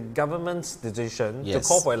is the government's decision to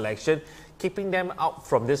call for election, keeping them out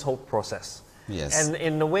from this whole process. Yes. And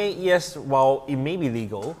in a way, yes, while it may be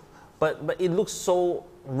legal, but it looks so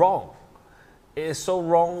wrong. It is so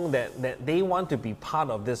wrong that they want to be part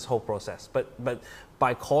of this whole process. But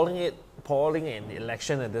by calling an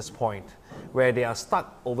election at this point, where they are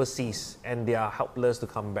stuck overseas and they are helpless to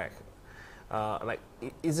come back,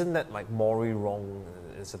 isn't that like morally wrong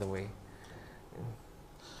in a certain way?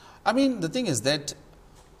 I mean, the thing is that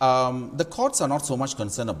the courts are not so much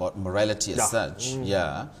concerned about morality as such.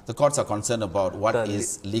 The courts are concerned about what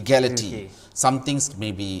is legality. Some things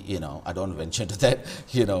maybe, you know, I don't venture into that,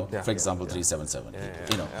 you know, for example, 377,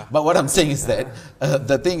 you know. But what I'm saying is that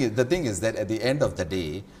the thing is that at the end of the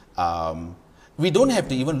day, we don't have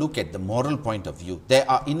to even look at the moral point of view. There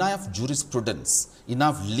are enough jurisprudence,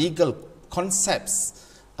 enough legal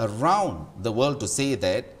concepts around the world to say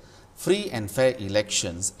that free and fair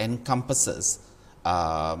elections encompasses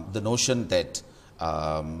the notion that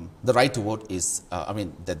the right to vote is,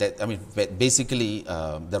 basically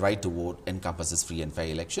the right to vote encompasses free and fair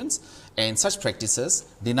elections, and such practices,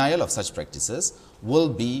 denial of such practices will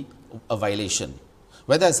be a violation.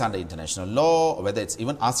 Whether it's under international law or whether it's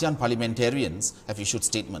even ASEAN parliamentarians have issued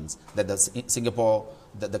statements that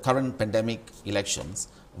the current pandemic elections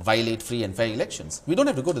violate free and fair elections. We don't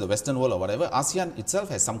have to go to the Western world or whatever. ASEAN itself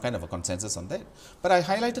has some kind of a consensus on that. But I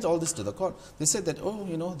highlighted all this to the court. They said that,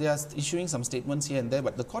 they are issuing some statements here and there,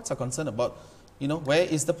 but the courts are concerned about, where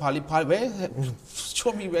is the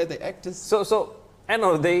show me where the act is. So end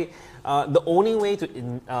of the day, the only way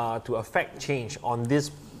to affect change on this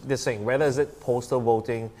thing, whether is it postal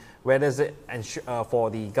voting, whether is it for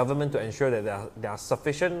the government to ensure that there are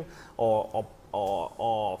sufficient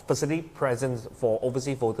or facility presence for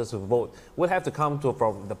overseas voters to vote, will have to come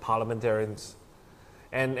from the parliamentarians.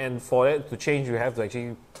 And for it to change, you have to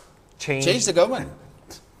actually change the government.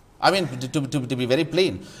 I mean, to be very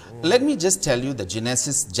plain, let me just tell you the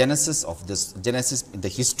genesis in the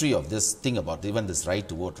history of this thing about even this right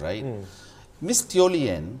to vote, right? Miss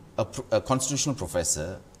Theolian, a constitutional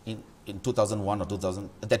professor in 2001 or 2000,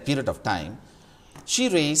 at that period of time, she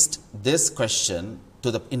raised this question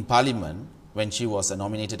in Parliament when she was a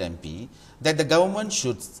nominated MP, that the government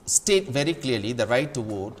should state very clearly the right to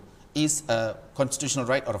vote is a constitutional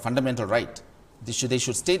right or a fundamental right. They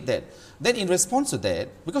should state that. Then in response to that,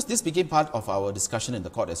 because this became part of our discussion in the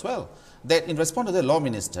court as well, that in response to the law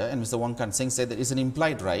minister and Mr. Wong Kan Seng said that it's an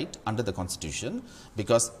implied right under the constitution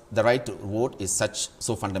because the right to vote is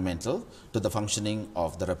so fundamental to the functioning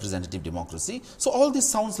of the representative democracy. So all this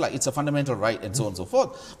sounds like it's a fundamental right and so on and so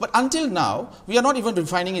forth. But until now, we are not even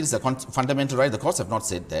defining it as a fundamental right. The courts have not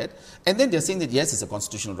said that. And then they're saying that yes, it's a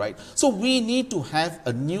constitutional right. So we need to have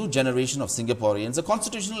a new generation of Singaporeans. The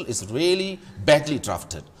constitutional is really badly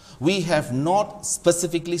drafted. We have not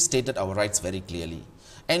specifically stated our rights very clearly.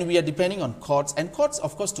 And we are depending on courts. And courts,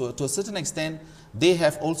 of course, to a certain extent, they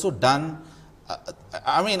have also done,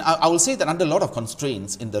 I will say that under a lot of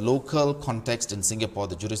constraints in the local context in Singapore,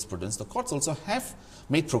 the jurisprudence, the courts also have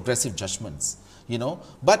made progressive judgments,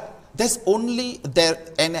 But there's only there,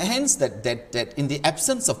 and hence that in the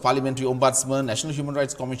absence of Parliamentary Ombudsman, National Human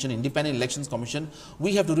Rights Commission, Independent Elections Commission,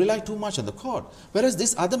 we have to rely too much on the court. Whereas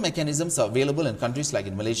these other mechanisms are available in countries like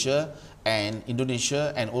in Malaysia and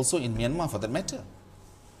Indonesia and also in Myanmar for that matter.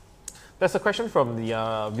 There's a question from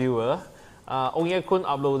the viewer. Ong Ye Kun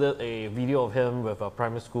uploaded a video of him with a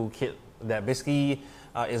primary school kid that basically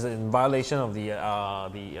is in violation of the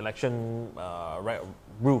election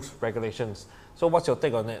rules, regulations. So what's your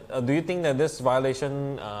take on it? Do you think that this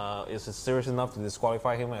violation is serious enough to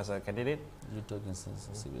disqualify him as a candidate? You're talking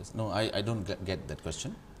serious? No, I don't get that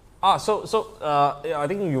question. I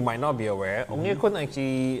think you might not be aware. Ong Ye Kun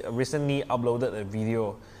actually recently uploaded a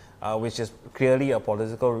video which is clearly a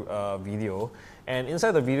political video, and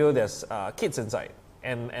inside the video there's kids inside,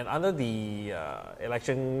 and under the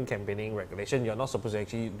election campaigning regulation, you're not supposed to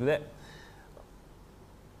actually do that.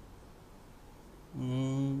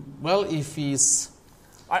 Well, if he's,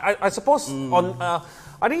 I suppose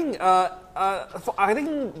I think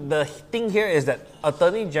the thing here is that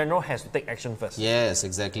Attorney General has to take action first. Yes,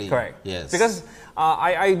 exactly. Correct. Yes. Because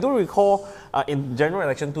I do recall in General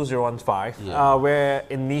Election 2015, where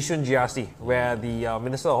in Nishun GRC, where the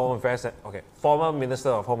Minister of Home Affairs, former Minister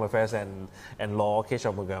of Home Affairs and Law, K.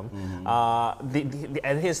 Shanmugam,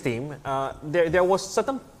 and his team, there was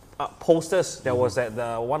certain posters that was at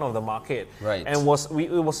one of the market, right, and it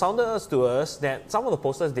was sounded to us that some of the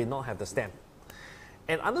posters did not have the stamp.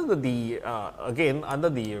 And under the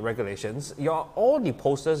regulations, all the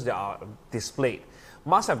posters that are displayed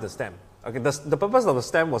must have the stamp. Okay, the purpose of the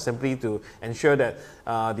stamp was simply to ensure that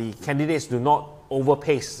the candidates do not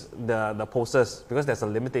overpaste the posters, because there's a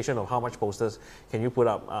limitation of how much posters can you put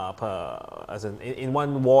up in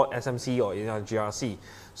one ward SMC or in a GRC.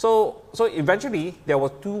 So eventually there were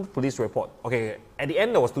 2 police reports. Okay, at the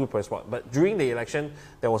end there was 2 police reports, but during the election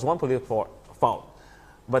there was 1 police report filed.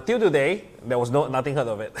 But till today there was nothing heard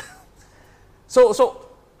of it. So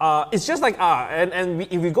it's just like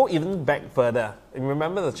if we go even back further,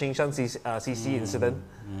 remember the Chingshan CC incident,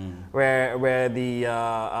 where the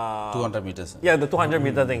 200 meters. Yeah, the 200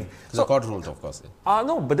 meter thing. The court ruled, of course.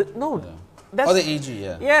 That's, the AG,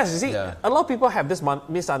 yeah. Yes, you see, a lot of people have this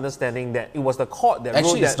misunderstanding that it was the court that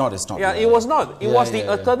ruled that. Actually, it's not. Yeah, it was not. It was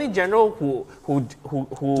the Attorney General who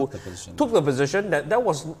took the position that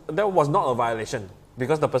was not a violation.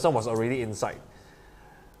 because the person was already inside.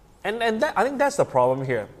 And that, I think that's the problem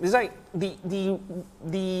here. It's like the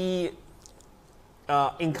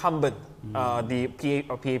incumbent, the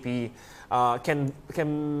PAP,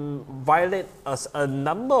 can violate a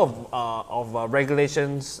number of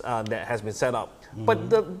regulations that has been set up. But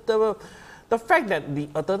the fact that the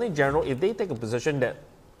Attorney General, if they take a position that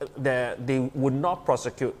they would not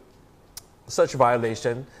prosecute such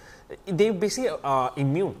violation, they basically are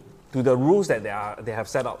immune to the rules that they have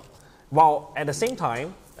set up. While at the same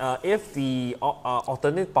time, if the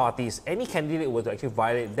alternate parties, any candidate were to actually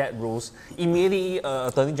violate that rules, immediately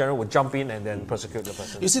Attorney General would jump in and then prosecute the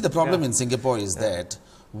person. You see, the problem in Singapore is that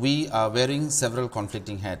we are wearing several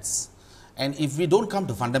conflicting hats. And if we don't come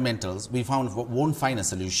to fundamentals, we won't find a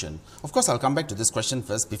solution. Of course, I'll come back to this question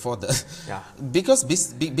first before the... Because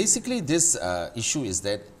basically this issue is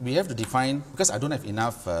that we have to define, because I don't have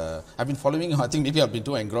enough... I've been following, I think maybe I've been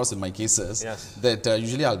too engrossed in my cases, that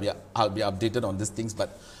usually I'll be updated on these things.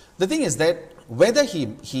 But the thing is that whether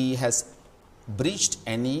he has breached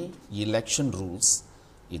any election rules,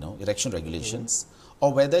 election regulations,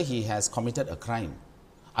 or whether he has committed a crime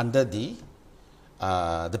under the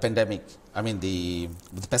pandemic, I mean the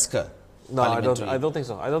PESCA. No, I don't think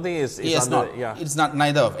so. I don't think it's it's not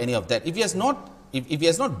neither of any of that. If he has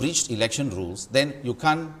not breached election rules, then you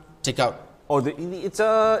can't take out. Oh, it's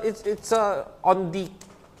on the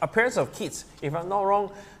appearance of kids. If I'm not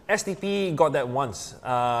wrong, SDP got that once.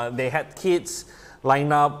 They had kids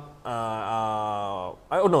line up.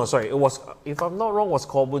 Oh no, sorry. It was, if I'm not wrong, was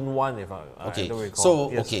Corbyn one. If I don't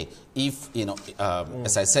recall. So if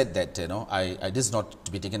as I said that this is not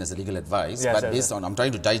to be taken as a legal advice, but based on I'm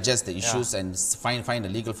trying to digest the issues and find a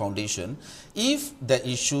legal foundation. If the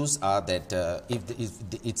issues are that if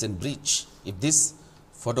it's in breach, if this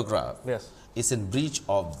photograph is in breach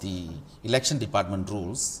of the election department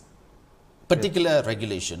rules, particular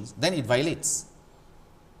regulations, then it violates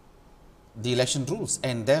the election rules,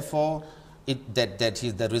 and therefore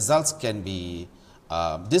the results can be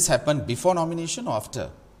this happened before nomination or after.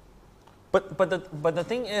 But the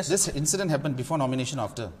thing is, this incident happened before nomination or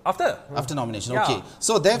after? After nomination. Yeah. Okay.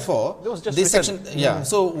 So therefore, this section,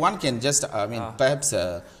 so one can just, perhaps.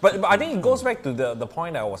 But I think it goes back to the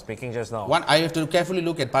point I was making just now. I have to carefully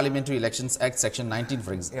look at Parliamentary Elections Act Section 19,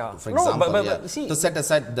 for example, see, to set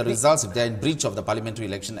aside the results if they are in breach of the Parliamentary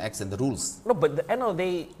Election Acts and the rules. No, but at the end of the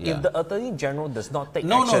day, if the Attorney General does not take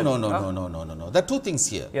no, action, no. There are two things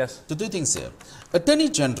here. Yes. Two things here. Attorney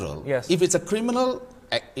General, if it's a criminal.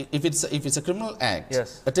 If it's a criminal act,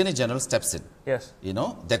 Attorney General steps in. Yes.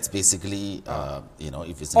 That's basically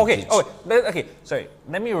if it's okay. Sorry.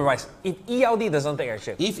 Let me revise. If ELD doesn't take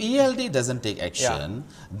action. If ELD doesn't take action,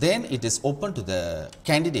 then it is open to the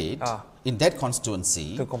candidate in that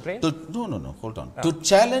constituency to complain. No. Hold on. To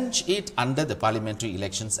challenge it under the Parliamentary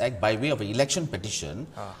Elections Act by way of an election petition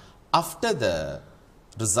after the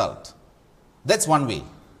result. That's one way.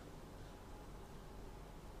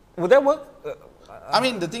 Would that work? I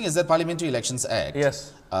mean, the thing is that Parliamentary Elections Act,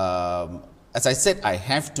 as I said, I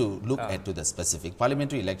have to look at to the specific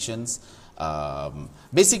parliamentary elections.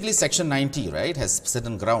 Basically, Section 90, right, has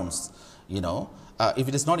certain grounds. If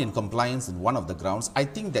it is not in compliance in one of the grounds, I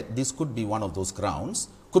think that this could be one of those grounds.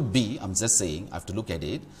 Could be, I'm just saying, I have to look at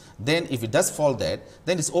it. Then if it does fall that,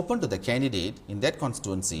 then it's open to the candidate in that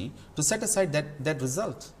constituency to set aside that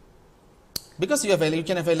result. Because you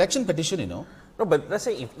can have an election petition, No, but let's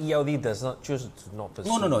say if ELD does not choose to not pursue.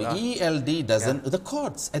 No. ELD doesn't. The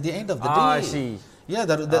courts at the end of the day. I see. Yeah,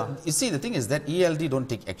 you see, the thing is that ELD don't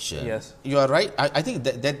take action. Yes. You are right. I think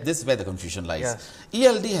that this is where the confusion lies.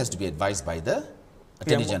 ELD has to be advised by the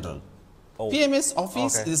Attorney General. PM's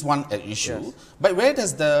office is one issue, but where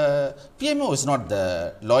does the PMO is not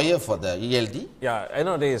the lawyer for the ELD? Yeah, I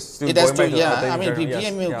know there is still it has going to, back to I mean,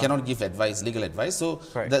 PMO cannot give advice, legal advice, so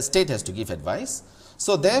the state has to give advice.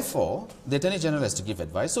 So therefore, the Attorney General has to give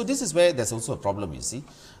advice. So this is where there's also a problem, you see,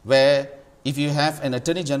 where if you have an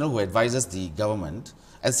Attorney General who advises the government,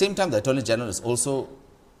 at the same time the Attorney General is also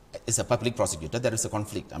a public prosecutor, there is a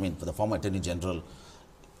conflict. I mean, for the former Attorney General,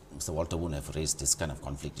 Mr. Walter Woon have raised this kind of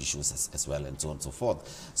conflict issues as well, and so on and so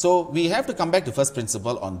forth. So we have to come back to first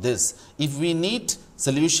principle on this. If we need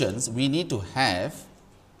solutions, we need to have,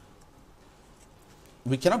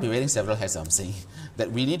 we cannot be wearing several hats, I'm saying,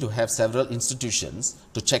 that we need to have several institutions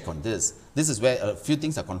to check on this. This is where a few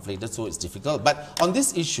things are conflated, so it's difficult. But on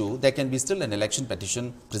this issue, there can be still an election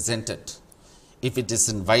petition presented if it is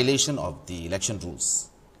in violation of the election rules.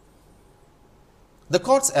 The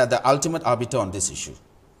courts are the ultimate arbiter on this issue.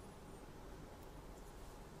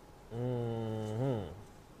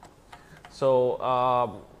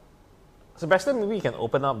 So, Sebastian, maybe you can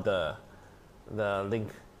open up the the link.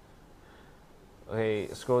 Okay,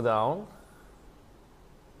 scroll down.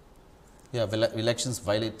 Yeah, elections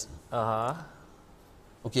violate. Uh-huh.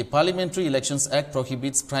 Okay, Parliamentary Elections Act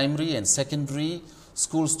prohibits primary and secondary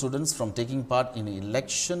school students from taking part in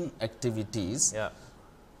election activities Yeah.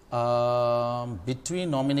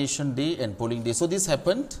 between nomination day and polling day. So this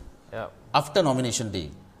happened Yeah. after nomination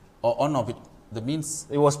day or on that means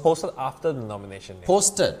It was posted after the nomination day.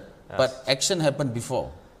 posted, Yes. but action happened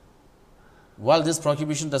before. While this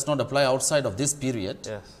prohibition does not apply outside of this period,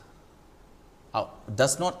 Yes.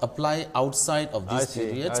 does not apply outside of I these see,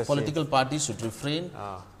 periods, I see. political parties should refrain.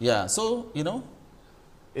 Ah. Yeah, so you know,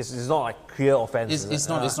 It's not like clear offense. is it's it?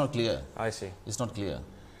 not Ah, it's not clear. I see. It's not clear.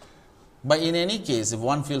 But in any case, if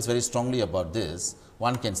one feels very strongly about this,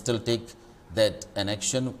 one can still take that an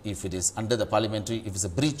action if it is under the parliamentary, if it's a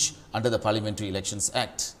breach under the Parliamentary Elections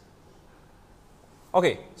Act.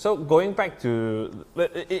 Okay, so going back to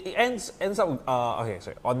it ends up okay,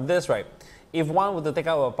 sorry. On this, right? If one were to take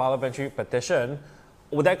out a parliamentary petition,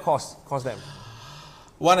 would that cost them?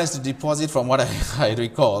 One has to deposit, from what I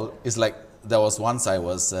recall, is like there was once I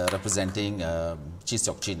was representing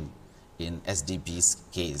GE2020 in SDP's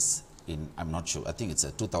case in, I'm not sure, I think it's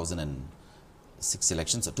a 2006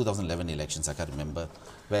 elections or 2011 elections, I can't remember,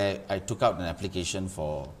 where I took out an application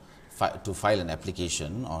to file an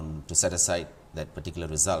application to set aside that particular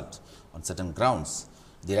result on certain grounds,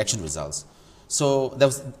 the election results. So there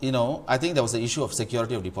was, I think there was the issue of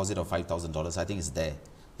security of deposit of $5,000. I think it's there.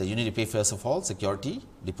 That you need to pay first of all security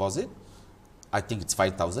deposit. I think it's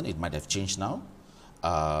 5,000. It might have changed now.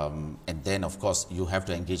 And then of course you have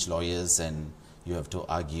to engage lawyers and you have to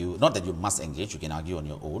argue. Not that you must engage. You can argue on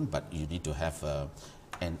your own, but you need to have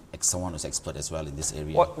someone who's expert as well in this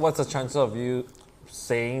area. What's the chance of you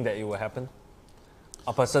saying that it will happen?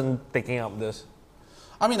 A person taking up this?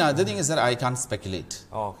 I mean, the thing is that I can't speculate.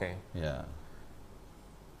 Oh, okay. Yeah.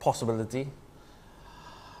 Possibility.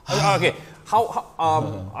 Okay.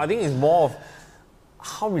 How I think it's more of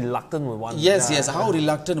how reluctant would one? Yes. How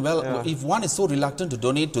reluctant? Well, if one is so reluctant to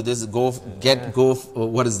donate to this,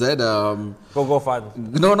 what is that? Go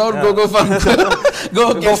fund. No, not go fund.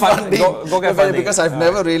 go get funding. Go get funding. Because I've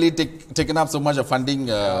never really taken up so much of funding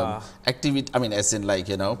activity. I mean, as in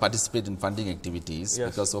participate in funding activities. Yes.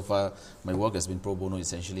 Because so far my work has been pro bono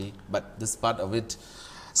essentially. But this part of it.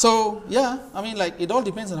 So yeah, I mean, it all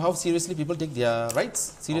depends on how seriously people take their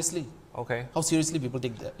rights seriously. Okay. How seriously people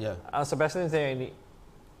take that? Yeah. Sebastian, is there any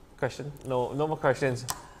question? No more questions.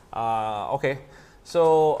 Okay.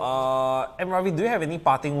 So, Ravi, do you have any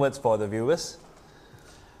parting words for the viewers?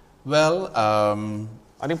 Well,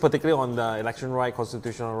 I think particularly on the election right,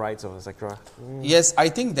 constitutional rights, or etc. Yes, I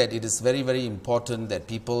think that it is very, very important that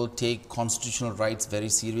people take constitutional rights very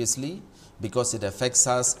seriously, because it affects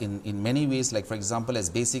us in many ways, like for example, as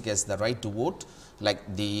basic as the right to vote, like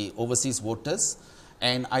the overseas voters.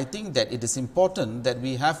 And I think that it is important that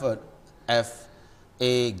we have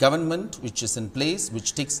a government which is in place,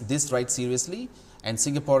 which takes this right seriously, and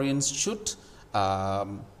Singaporeans should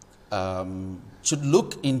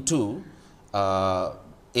look into a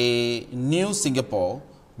new Singapore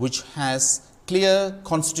which has clear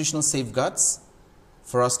constitutional safeguards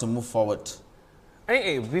for us to move forward.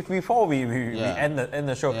 Hey, before we end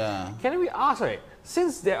the show, can we ask, right,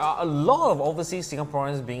 since there are a lot of overseas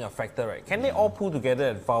Singaporeans being affected, right, can they all pull together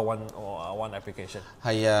and file one application?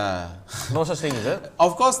 No such thing, is it?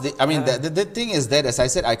 Of course, the thing is that, as I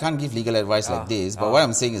said, I can't give legal advice like this, but what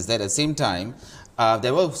I'm saying is that at the same time,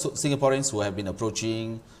 there were Singaporeans who have been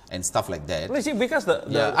approaching and stuff like that. Well, see, because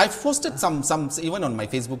I've posted some even on my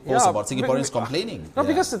Facebook post about Singaporeans complaining. No,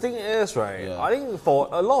 because the thing is, right, I think for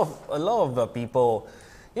a lot of people,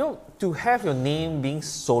 to have your name being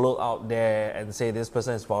soloed out there and say this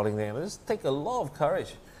person is filing them, it just takes a lot of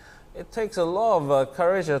courage. It takes a lot of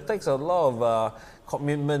courage. It takes a lot of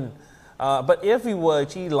commitment. But if we were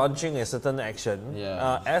actually launching a certain action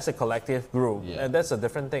as a collective group, that's a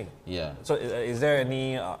different thing. So is there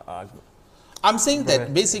any... I'm saying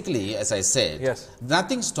that basically, as I said,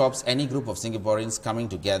 nothing stops any group of Singaporeans coming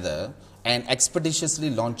together and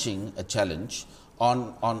expeditiously launching a challenge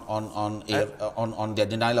on their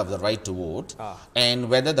denial of the right to vote, and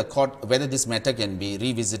whether this matter can be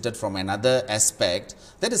revisited from another aspect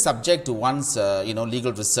that is subject to one's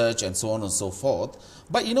legal research and so on and so forth.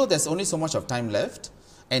 But there's only so much of time left,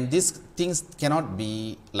 and these things cannot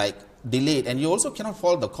be delayed, and you also cannot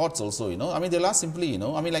fault the courts also, I mean, they'll ask simply,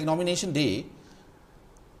 like nomination day.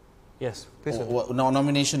 Yes,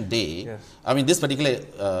 nomination day. I mean, this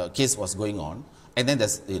particular case was going on, and then there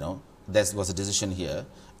was a decision here,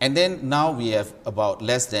 and then now we have about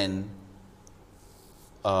less than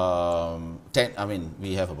 10. I mean,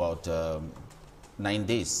 we have about 9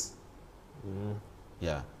 days.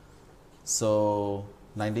 Yeah. So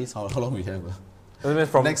 9 days. How long we have?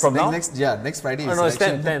 From now? Next Friday. Oh, no, it's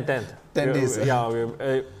 10 days.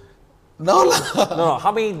 Yeah. No. No.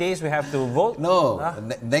 How many days we have to vote? No.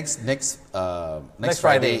 Next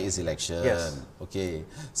Friday is election. Yes. Okay.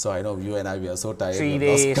 So I know you and I, we are so tired. 3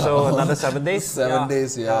 days. So another 7 days. 7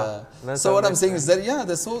 days. Yeah. Yeah. So what I'm saying is that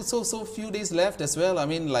there's so few days left as well. I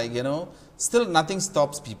mean, like, still nothing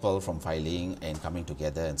stops people from filing and coming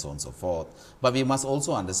together and so on and so forth. But we must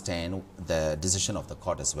also understand the decision of the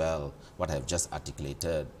court as well, what I have just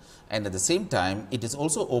articulated. And at the same time, it is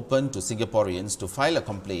also open to Singaporeans to file a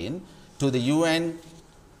complaint to the UN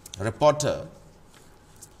reporter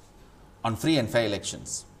on free and fair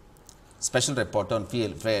elections, special reporter on free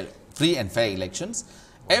and fair elections.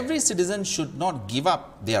 Every citizen should not give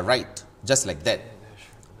up their right just like that.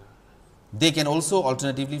 They can also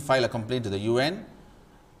alternatively file a complaint to the UN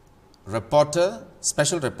reporter,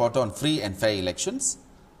 special reporter on free and fair elections,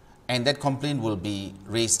 and that complaint will be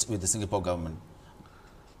raised with the Singapore government.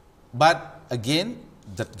 But again,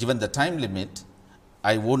 given the time limit,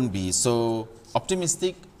 I won't be so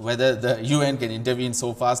optimistic whether the UN can intervene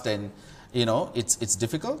so fast, and it's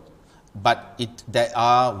difficult. But there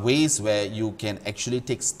are ways where you can actually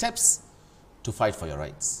take steps to fight for your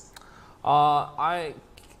rights.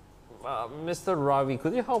 Mr. Ravi,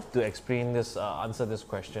 could you help to explain this, answer this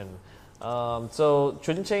question? So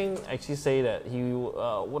Chun Cheng actually say that he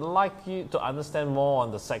would like you to understand more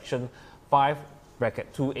on the section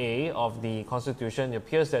 5(2)(a) of the Constitution. It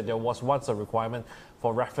appears that there was once a requirement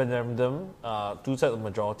for referendum, two-thirds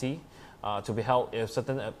majority, to be held if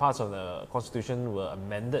certain parts of the Constitution were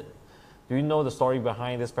amended. Do you know the story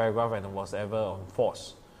behind this paragraph and was ever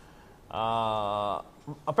enforced?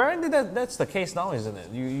 Apparently that's the case now, isn't it?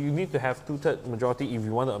 You need to have two-thirds majority if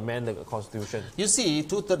you want to amend the Constitution. You see,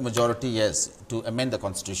 two-thirds majority, yes, to amend the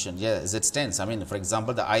Constitution, yes, it stands. I mean, for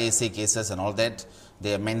example, the ISA cases and all that,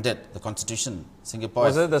 they amended the Constitution. Singapore...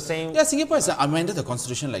 Was it the same? Yeah, Singapore has amended the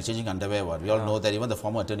Constitution like changing underwear. We all know that. Even the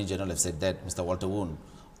former Attorney General have said that, Mr. Walter Woon,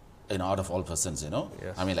 out of all persons,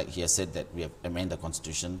 Yes. I mean, like, he has said that we have amended the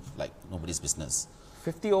Constitution like nobody's business.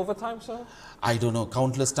 50 overtime, sir? I don't know,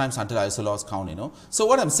 countless times until I also lost count, So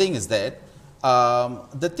what I'm saying is that,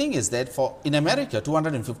 the thing is that in America,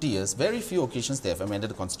 250 years, very few occasions they have amended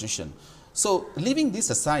the Constitution. So leaving this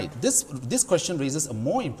aside, this question raises a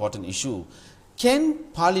more important issue. Can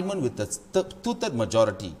Parliament with the two-thirds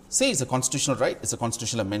majority, say it's a constitutional right, it's a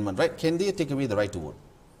constitutional amendment, right? Can they take away the right to vote?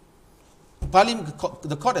 Parliament,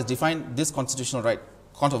 the court has defined this constitutional right.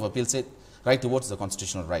 Court of Appeal said right to vote is a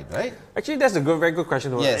constitutional right, right? Actually, that's a very good question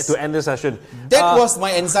to end this session. That was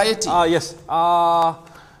my anxiety. Yes.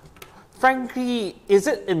 Frankly, is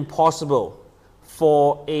it impossible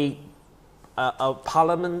for a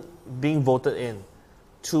parliament being voted in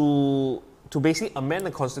to basically amend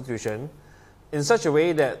the Constitution in such a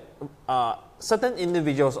way that certain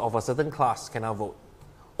individuals of a certain class cannot vote,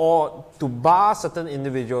 or to bar certain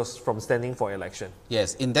individuals from standing for election?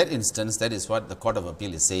 Yes, in that instance, that is what the Court of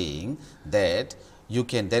Appeal is saying, that you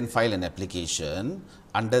can then file an application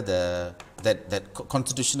under that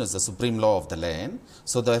Constitution is the supreme law of the land.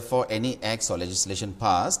 So therefore, any acts or legislation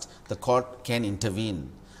passed, the court can intervene,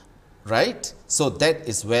 right? So that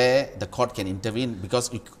is where the court can intervene, because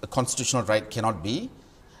a constitutional right cannot be,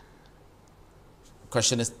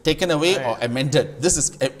 question is, taken away or amended. This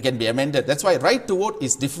can be amended. That's why right to vote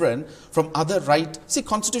is different from other right. See,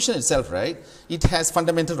 Constitution itself, right? It has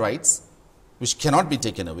fundamental rights which cannot be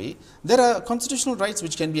taken away. There are constitutional rights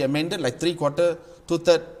which can be amended, like 3/4,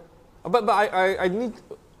 2/3. But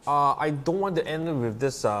I don't want to end with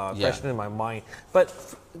this question in my mind. But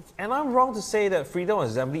am I wrong to say that freedom of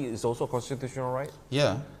assembly is also a constitutional right?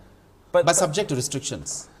 Yeah, but subject to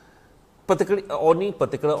restrictions. Only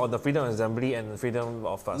particular on the freedom of assembly and freedom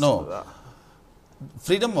of no.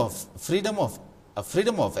 Freedom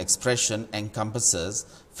of expression encompasses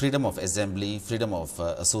freedom of assembly, freedom of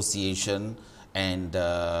association, and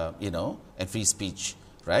and free speech,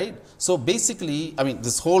 right? So basically, I mean,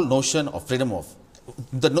 this whole notion of freedom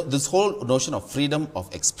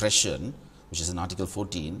of expression, which is in Article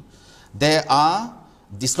 14,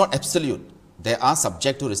 it's not absolute. They are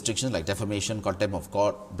subject to restrictions like defamation, contempt of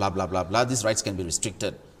court, blah, blah, blah, blah. These rights can be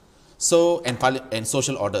restricted. So, and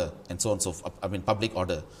social order, and so on, public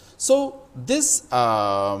order. So, this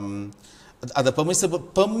are the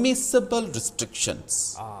permissible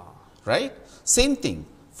restrictions, right? Same thing,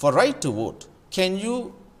 for right to vote, can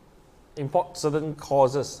you import certain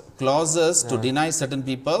clauses to deny certain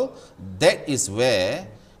people? That is where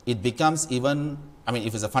it becomes even, I mean,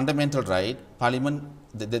 if it's a fundamental right, Parliament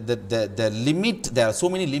the limit, there are so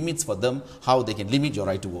many limits for them how they can limit your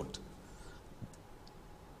right to vote.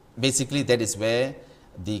 Basically, that is where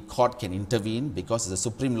the court can intervene, because it's the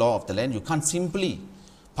supreme law of the land. You can't simply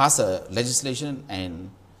pass a legislation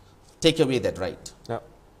and take away that right. Yeah.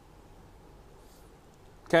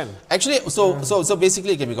 Ken? Actually, so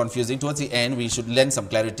basically it can be confusing. Towards the end, we should lend some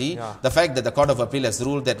clarity. Yeah. The fact that the Court of Appeal has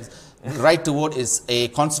ruled that right to vote is a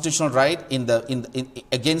constitutional right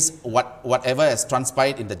against whatever has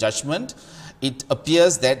transpired in the judgment, it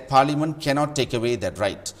appears that Parliament cannot take away that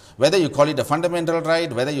right. Whether you call it a fundamental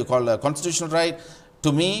right, whether you call it a constitutional right,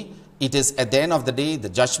 to me, it is at the end of the day, the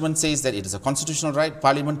judgment says that it is a constitutional right.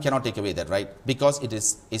 Parliament cannot take away that right, because it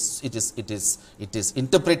is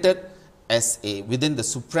interpreted as within the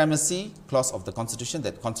supremacy clause of the Constitution,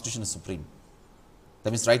 that Constitution is supreme.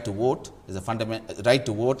 That means right to vote is a fundamental right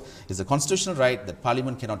to vote is a constitutional right that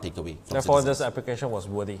Parliament cannot take away. Therefore, citizens. this application was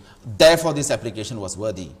worthy. Therefore, this application was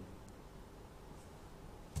worthy.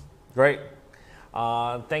 Great.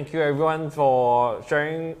 Thank you everyone for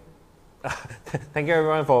sharing. Thank you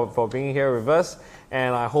everyone for being here with us,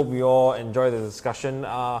 and I hope you all enjoy the discussion.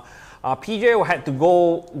 PJ had to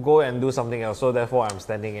go and do something else, so therefore I'm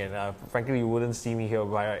standing in. Frankly, you wouldn't see me here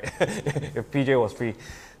if PJ was free.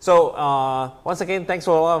 So once again, thanks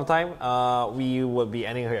for a lot of time. We will be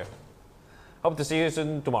ending here. Hope to see you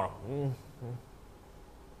soon tomorrow.